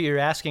to know who you're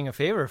asking a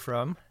favor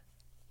from.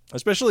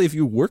 Especially if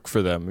you work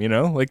for them, you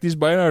know? Like, these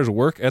Bynars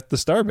work at the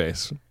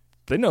Starbase.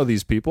 They know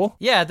these people.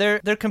 Yeah, they're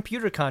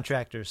computer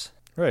contractors.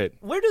 Right.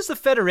 Where does the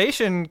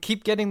Federation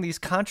keep getting these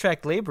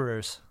contract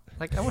laborers?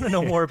 Like, I want to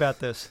know more about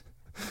this.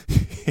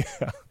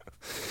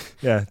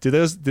 Yeah. Do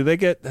they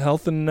get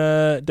health and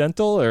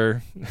dental,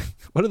 or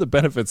what are the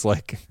benefits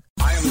like?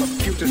 I am the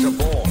cutest of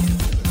all.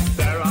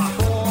 There are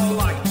 4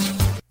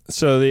 lights.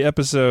 So the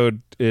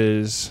episode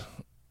is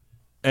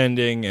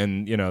ending,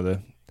 and, you know,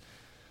 the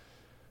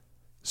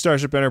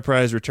Starship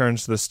Enterprise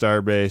returns to the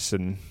Starbase,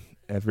 and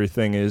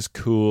everything is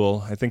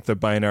cool. I think the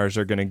Bynars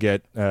are going to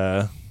get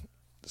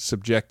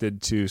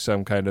subjected to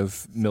some kind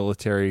of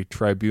military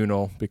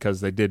tribunal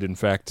because they did, in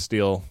fact,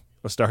 steal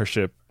a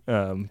starship.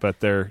 But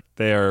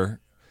they are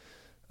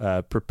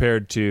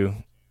prepared to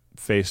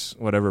face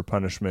whatever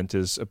punishment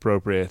is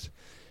appropriate.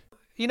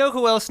 You know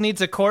who else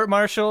needs a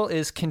court-martial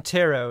is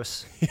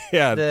Quinteros.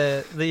 Yeah.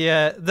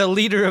 The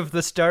leader of the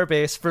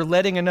Starbase for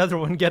letting another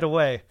one get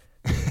away.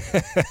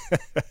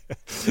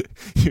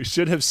 You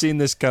should have seen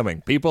this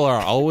coming. People are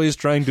always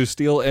trying to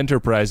steal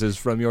enterprises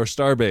from your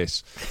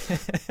Starbase.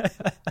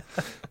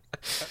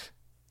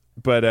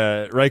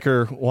 But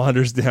Riker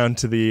wanders down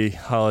to the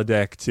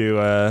holodeck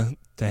to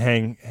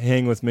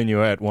hang with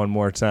Minuet one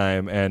more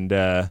time,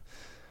 and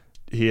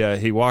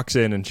he walks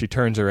in, and she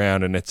turns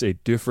around, and it's a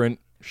different,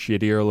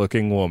 shittier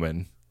looking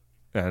woman,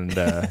 and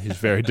he's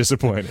very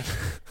disappointed.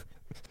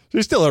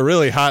 She's still a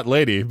really hot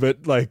lady,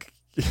 but like,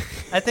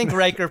 I think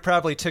Riker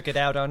probably took it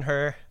out on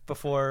her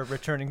before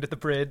returning to the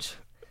bridge.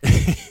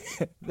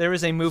 There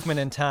was a movement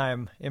in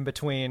time in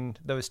between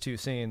those two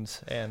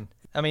scenes, and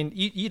I mean,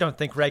 you don't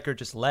think Riker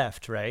just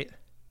left, right?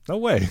 No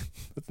way.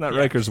 That's not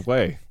Riker's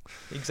way.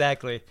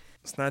 Exactly.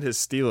 It's not his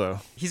stilo.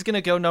 He's going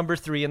to go number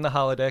 3 in the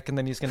holodeck, and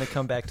then he's going to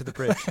come back to the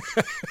bridge.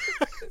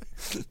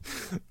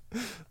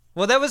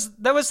 Well, that was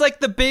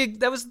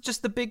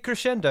just the big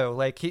crescendo.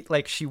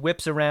 Like she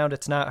whips around,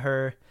 it's not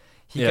her.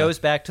 He goes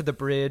back to the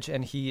bridge,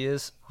 and he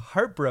is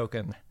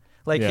heartbroken.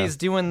 Like, he's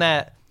doing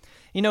that.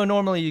 You know,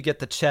 normally you get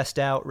the chest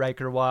out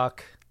Riker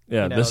walk.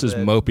 Yeah, this is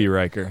mopey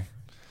Riker.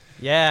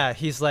 Yeah,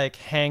 he's like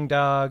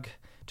hangdog,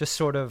 just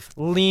sort of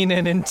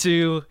leaning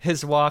into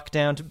his walk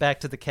down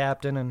back to the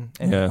captain,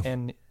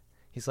 and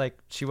he's like,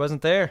 she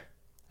wasn't there.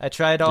 I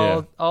tried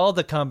all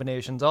the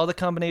combinations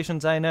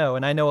I know,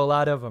 and I know a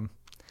lot of them.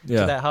 To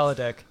that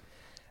holodeck.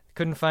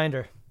 Couldn't find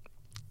her.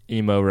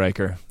 Emo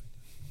Riker.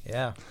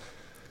 Yeah.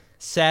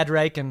 Sad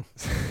Riken.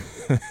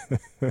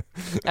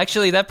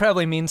 Actually, that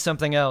probably means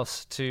something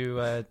else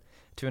to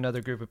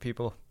another group of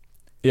people.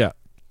 Yeah.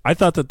 I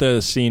thought that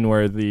the scene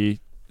where the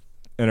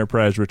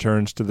Enterprise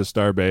returns to the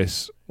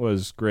Starbase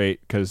was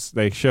great because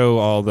they show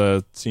all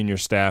the senior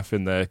staff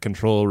in the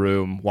control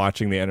room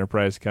watching the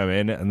Enterprise come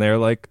in, and they're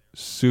like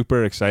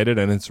super excited,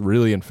 and it's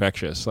really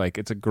infectious. Like,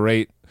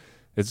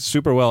 it's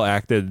super well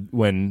acted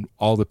when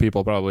all the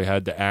people probably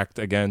had to act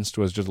against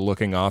was just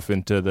looking off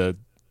into the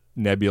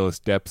nebulous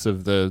depths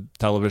of the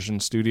television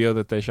studio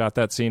that they shot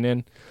that scene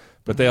in.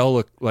 But they all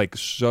look like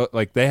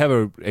they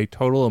have a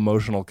total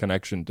emotional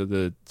connection to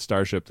the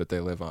starship that they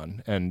live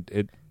on, and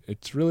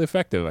it's really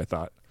effective, I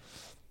thought.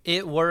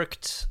 It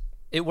worked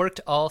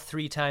all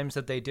 3 times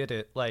that they did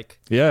it. Like,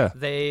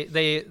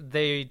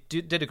 they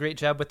did a great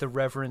job with the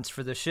reverence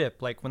for the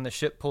ship. Like, when the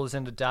ship pulls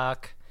into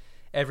dock,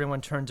 everyone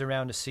turns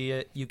around to see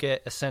it. You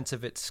get a sense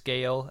of its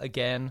scale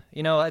again.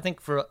 You know, I think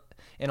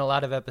in a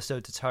lot of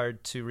episodes, it's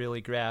hard to really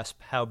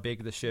grasp how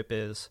big the ship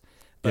is.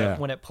 But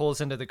when it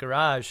pulls into the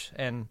garage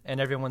and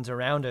everyone's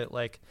around it,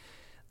 like,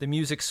 the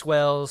music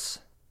swells,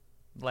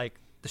 like,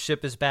 the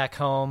ship is back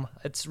home.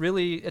 It's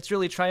really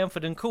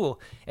triumphant and cool.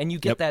 And you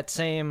get that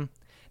same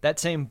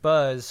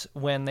buzz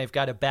when they've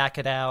got to back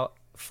it out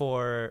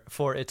for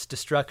its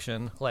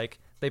destruction. Like,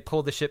 they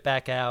pull the ship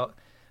back out,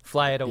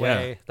 fly it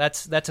away. Yeah.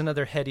 That's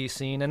another heady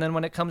scene. And then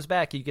when it comes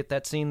back, you get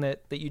that scene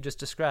that you just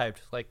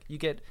described. Like, you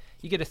get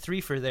a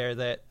 3-fer there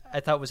that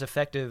I thought was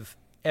effective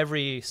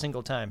every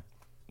single time.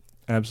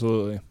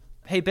 Absolutely.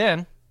 Hey,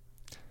 Ben.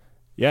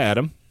 Yeah,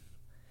 Adam.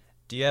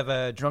 Do you have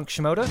a Drunk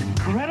Shimoda?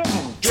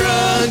 Incredible.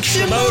 Drunk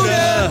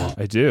Shimoda!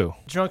 I do.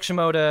 Drunk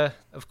Shimoda,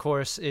 of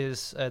course,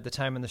 is the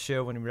time in the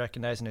show when we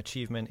recognize an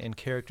achievement in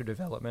character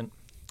development.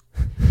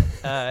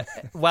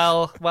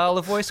 While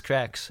the voice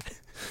cracks.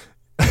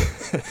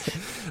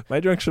 My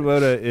Drunk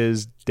Shimoda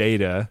is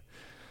Data.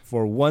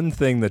 For one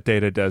thing that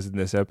Data does in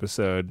this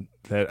episode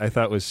that I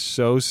thought was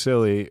so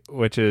silly,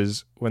 which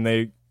is when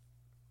they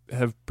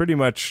have pretty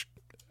much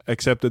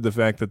accepted the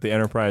fact that the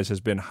Enterprise has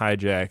been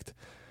hijacked,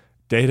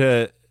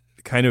 Data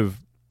kind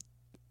of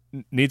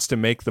needs to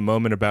make the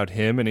moment about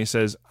him, and he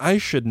says, I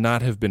should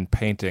not have been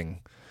painting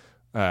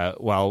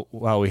while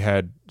we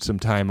had some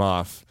time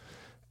off.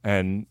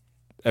 And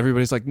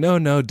everybody's like,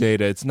 no,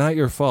 Data, it's not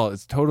your fault.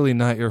 It's totally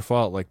not your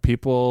fault. Like,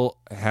 people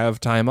have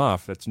time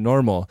off. It's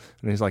normal.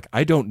 And he's like,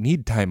 I don't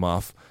need time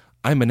off.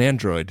 I'm an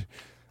android.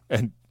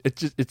 And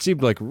it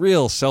seemed like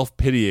real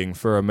self-pitying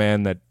for a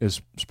man that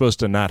is supposed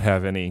to not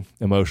have any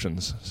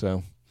emotions.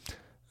 So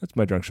that's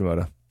my drunk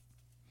Shimoda.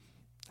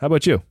 How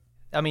about you?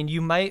 I mean,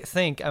 you might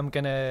think I'm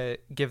going to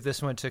give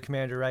this one to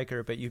Commander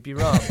Riker, but you'd be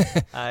wrong.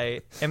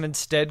 I am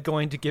instead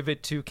going to give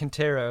it to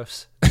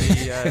Quinteros,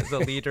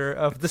 the leader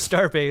of the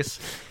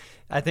Starbase.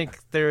 I think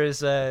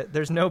there's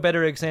no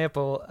better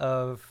example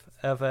of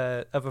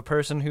a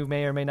person who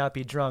may or may not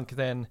be drunk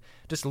than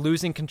just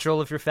losing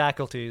control of your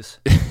faculties.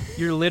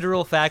 Your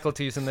literal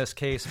faculties in this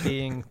case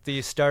being the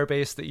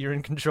Starbase that you're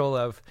in control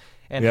of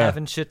and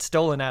having shit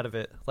stolen out of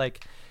it.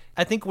 Like,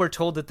 I think we're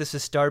told that this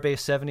is Starbase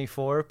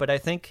 74, but I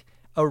think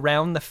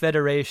around the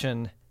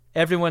Federation,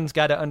 everyone's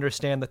got to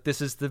understand that this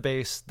is the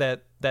base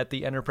that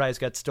the Enterprise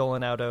got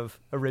stolen out of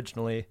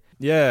originally.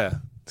 Yeah,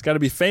 it's got to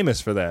be famous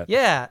for that.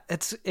 Yeah,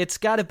 it's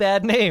got a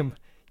bad name.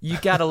 You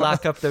got to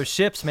lock up those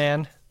ships,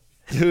 man.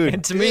 Dude,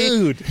 and to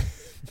me,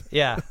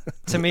 yeah,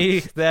 to me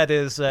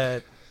that's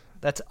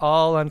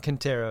all on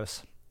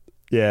Quinteros.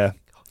 Yeah,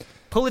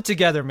 pull it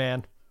together,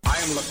 man. I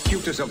am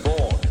Locutus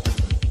aboard.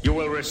 You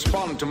will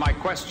respond to my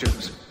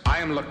questions. I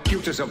am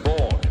Locutus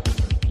aboard.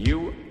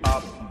 You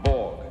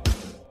aboard.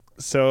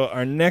 So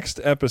our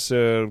next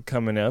episode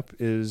coming up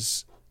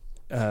is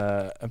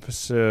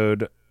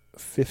episode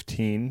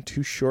 15,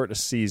 Too Short a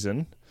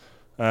Season.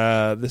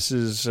 This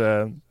is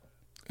an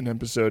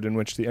episode in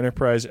which the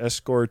Enterprise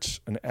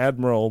escorts an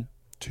admiral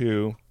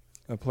to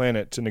a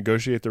planet to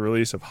negotiate the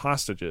release of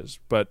hostages,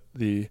 but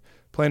the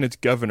planet's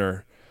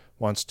governor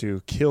wants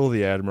to kill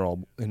the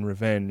admiral in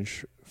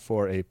revenge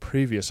for a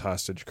previous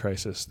hostage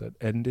crisis that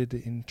ended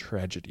in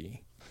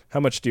tragedy. How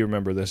much do you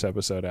remember this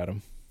episode,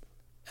 Adam?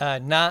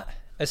 Not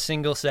a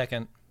single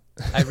second.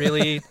 I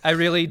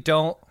really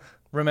don't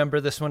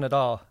remember this one at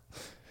all.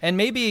 And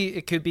maybe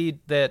it could be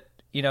that,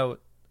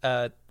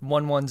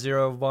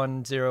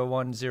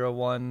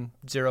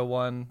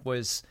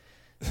 1101010101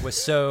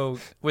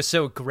 was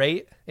so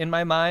great in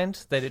my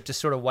mind that it just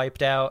sort of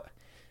wiped out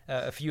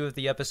a few of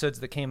the episodes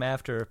that came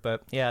after.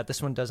 But yeah,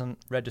 this one doesn't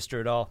register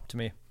at all to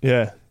me.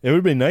 Yeah, it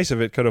would be nice if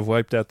it could have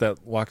wiped out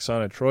that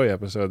Waxana Troy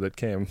episode that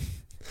came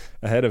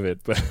ahead of it,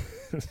 but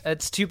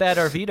it's too bad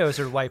our vetoes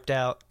are wiped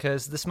out,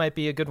 because this might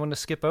be a good one to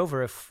skip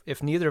over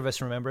if neither of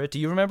us remember it. Do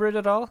you remember it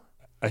at all?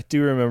 I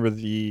do remember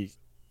the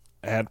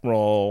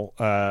admiral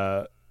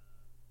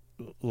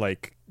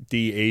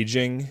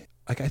de-aging.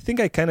 I think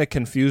I kind of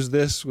confused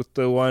this with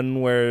the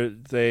one where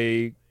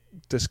they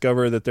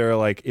discover that there are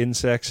like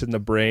insects in the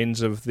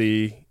brains of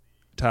the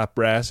top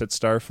brass at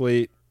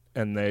Starfleet,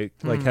 and they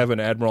have an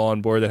admiral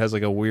on board that has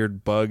like a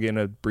weird bug in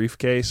a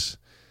briefcase.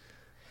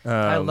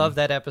 I love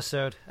that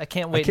episode. I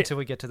can't wait until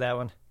we get to that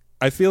one.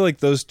 I feel like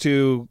those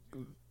two,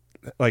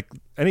 like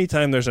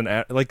anytime there's and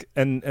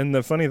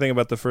the funny thing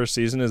about the first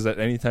season is that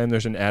anytime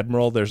there's an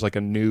admiral, there's like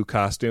a new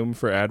costume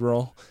for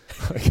admiral.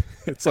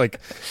 It's like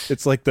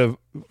the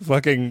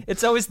fucking.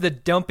 It's always the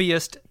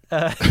dumpiest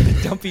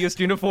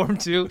uniform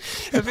too.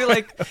 I feel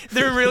like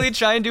they're really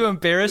trying to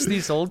embarrass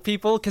these old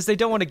people because they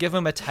don't want to give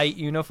them a tight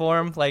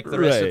uniform like the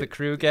rest of the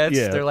crew gets.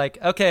 Yeah. They're like,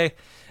 okay,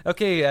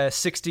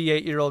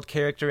 68-year-old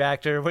character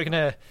actor,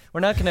 we're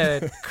not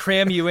gonna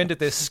cram you into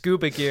this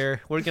scuba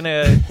gear. We're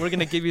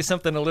gonna give you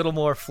something a little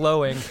more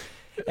flowing,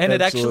 and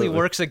it actually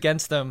works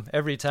against them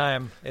every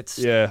time.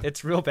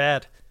 It's real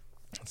bad.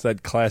 It's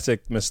that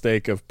classic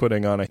mistake of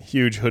putting on a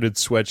huge hooded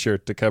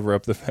sweatshirt to cover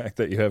up the fact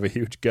that you have a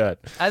huge gut.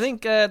 I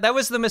think that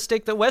was the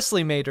mistake that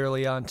Wesley made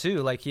early on,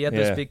 too. Like, he had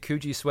those big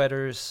Coogee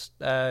sweaters,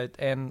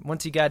 and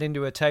once he got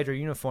into a tighter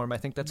uniform, I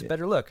think that's a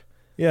better look.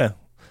 Yeah.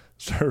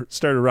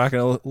 Started rocking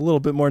a little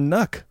bit more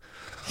knuck.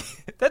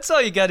 That's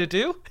all you got to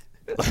do.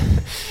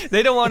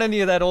 They don't want any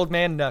of that old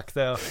man knuck,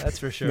 though. That's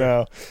for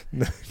sure.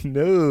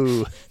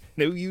 No,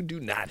 you do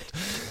not.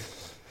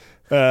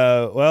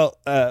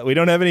 We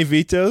don't have any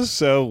vetoes,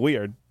 so we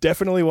are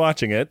definitely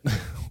watching it.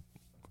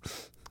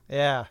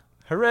 Yeah.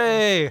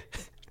 Hooray!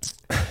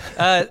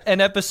 An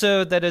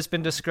episode that has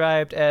been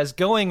described as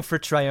going for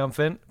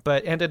triumphant,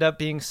 but ended up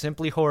being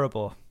simply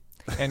horrible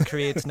and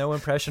creates no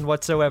impression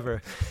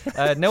whatsoever.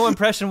 No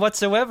impression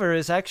whatsoever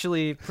is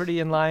actually pretty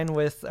in line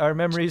with our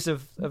memories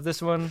of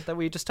this one that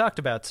we just talked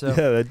about. So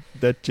yeah,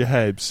 that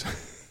jibes.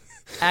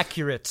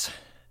 Accurate.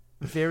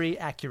 Very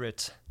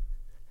accurate.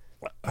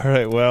 All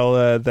right,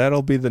 well,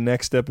 that'll be the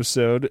next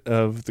episode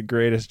of The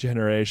Greatest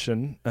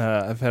Generation.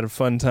 I've had a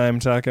fun time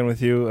talking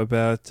with you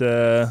about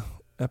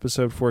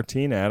episode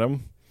 14,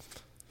 Adam.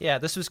 Yeah,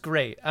 this was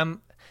great.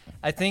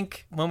 I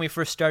think when we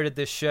first started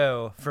this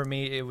show, for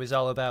me, it was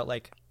all about,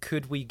 like,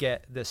 could we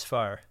get this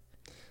far?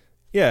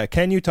 Yeah,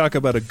 can you talk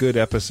about a good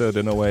episode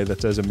in a way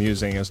that's as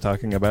amusing as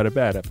talking about a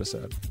bad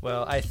episode?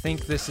 Well, I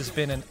think this has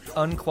been an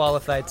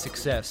unqualified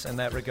success in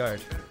that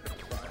regard.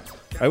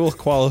 I will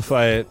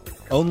qualify it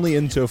only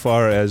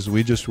insofar as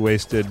we just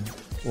wasted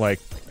like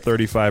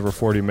 35 or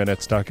 40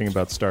 minutes talking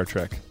about Star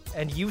Trek.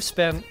 And you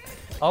spent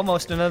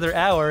almost another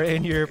hour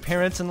in your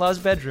parents-in-law's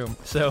bedroom,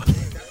 so...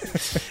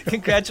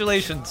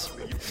 Congratulations.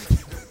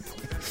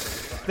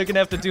 They're going to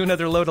have to do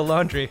another load of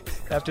laundry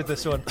after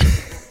this one.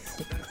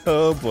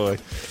 Oh, boy.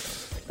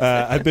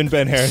 I've been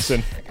Ben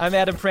Harrison. I'm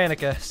Adam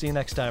Pranica. See you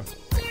next time.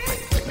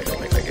 Make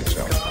it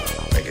so.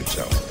 Make it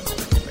so.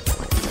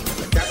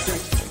 Captain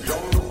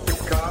Jean-Luc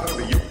Picard of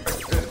the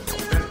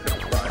USS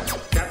Enterprise.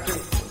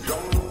 Captain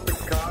Jean-Luc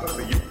Picard of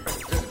the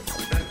USS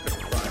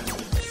Enterprise.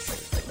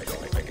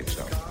 Make it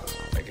so.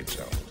 Make it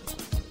so.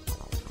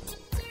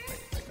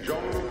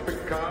 Jean-Luc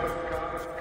Picard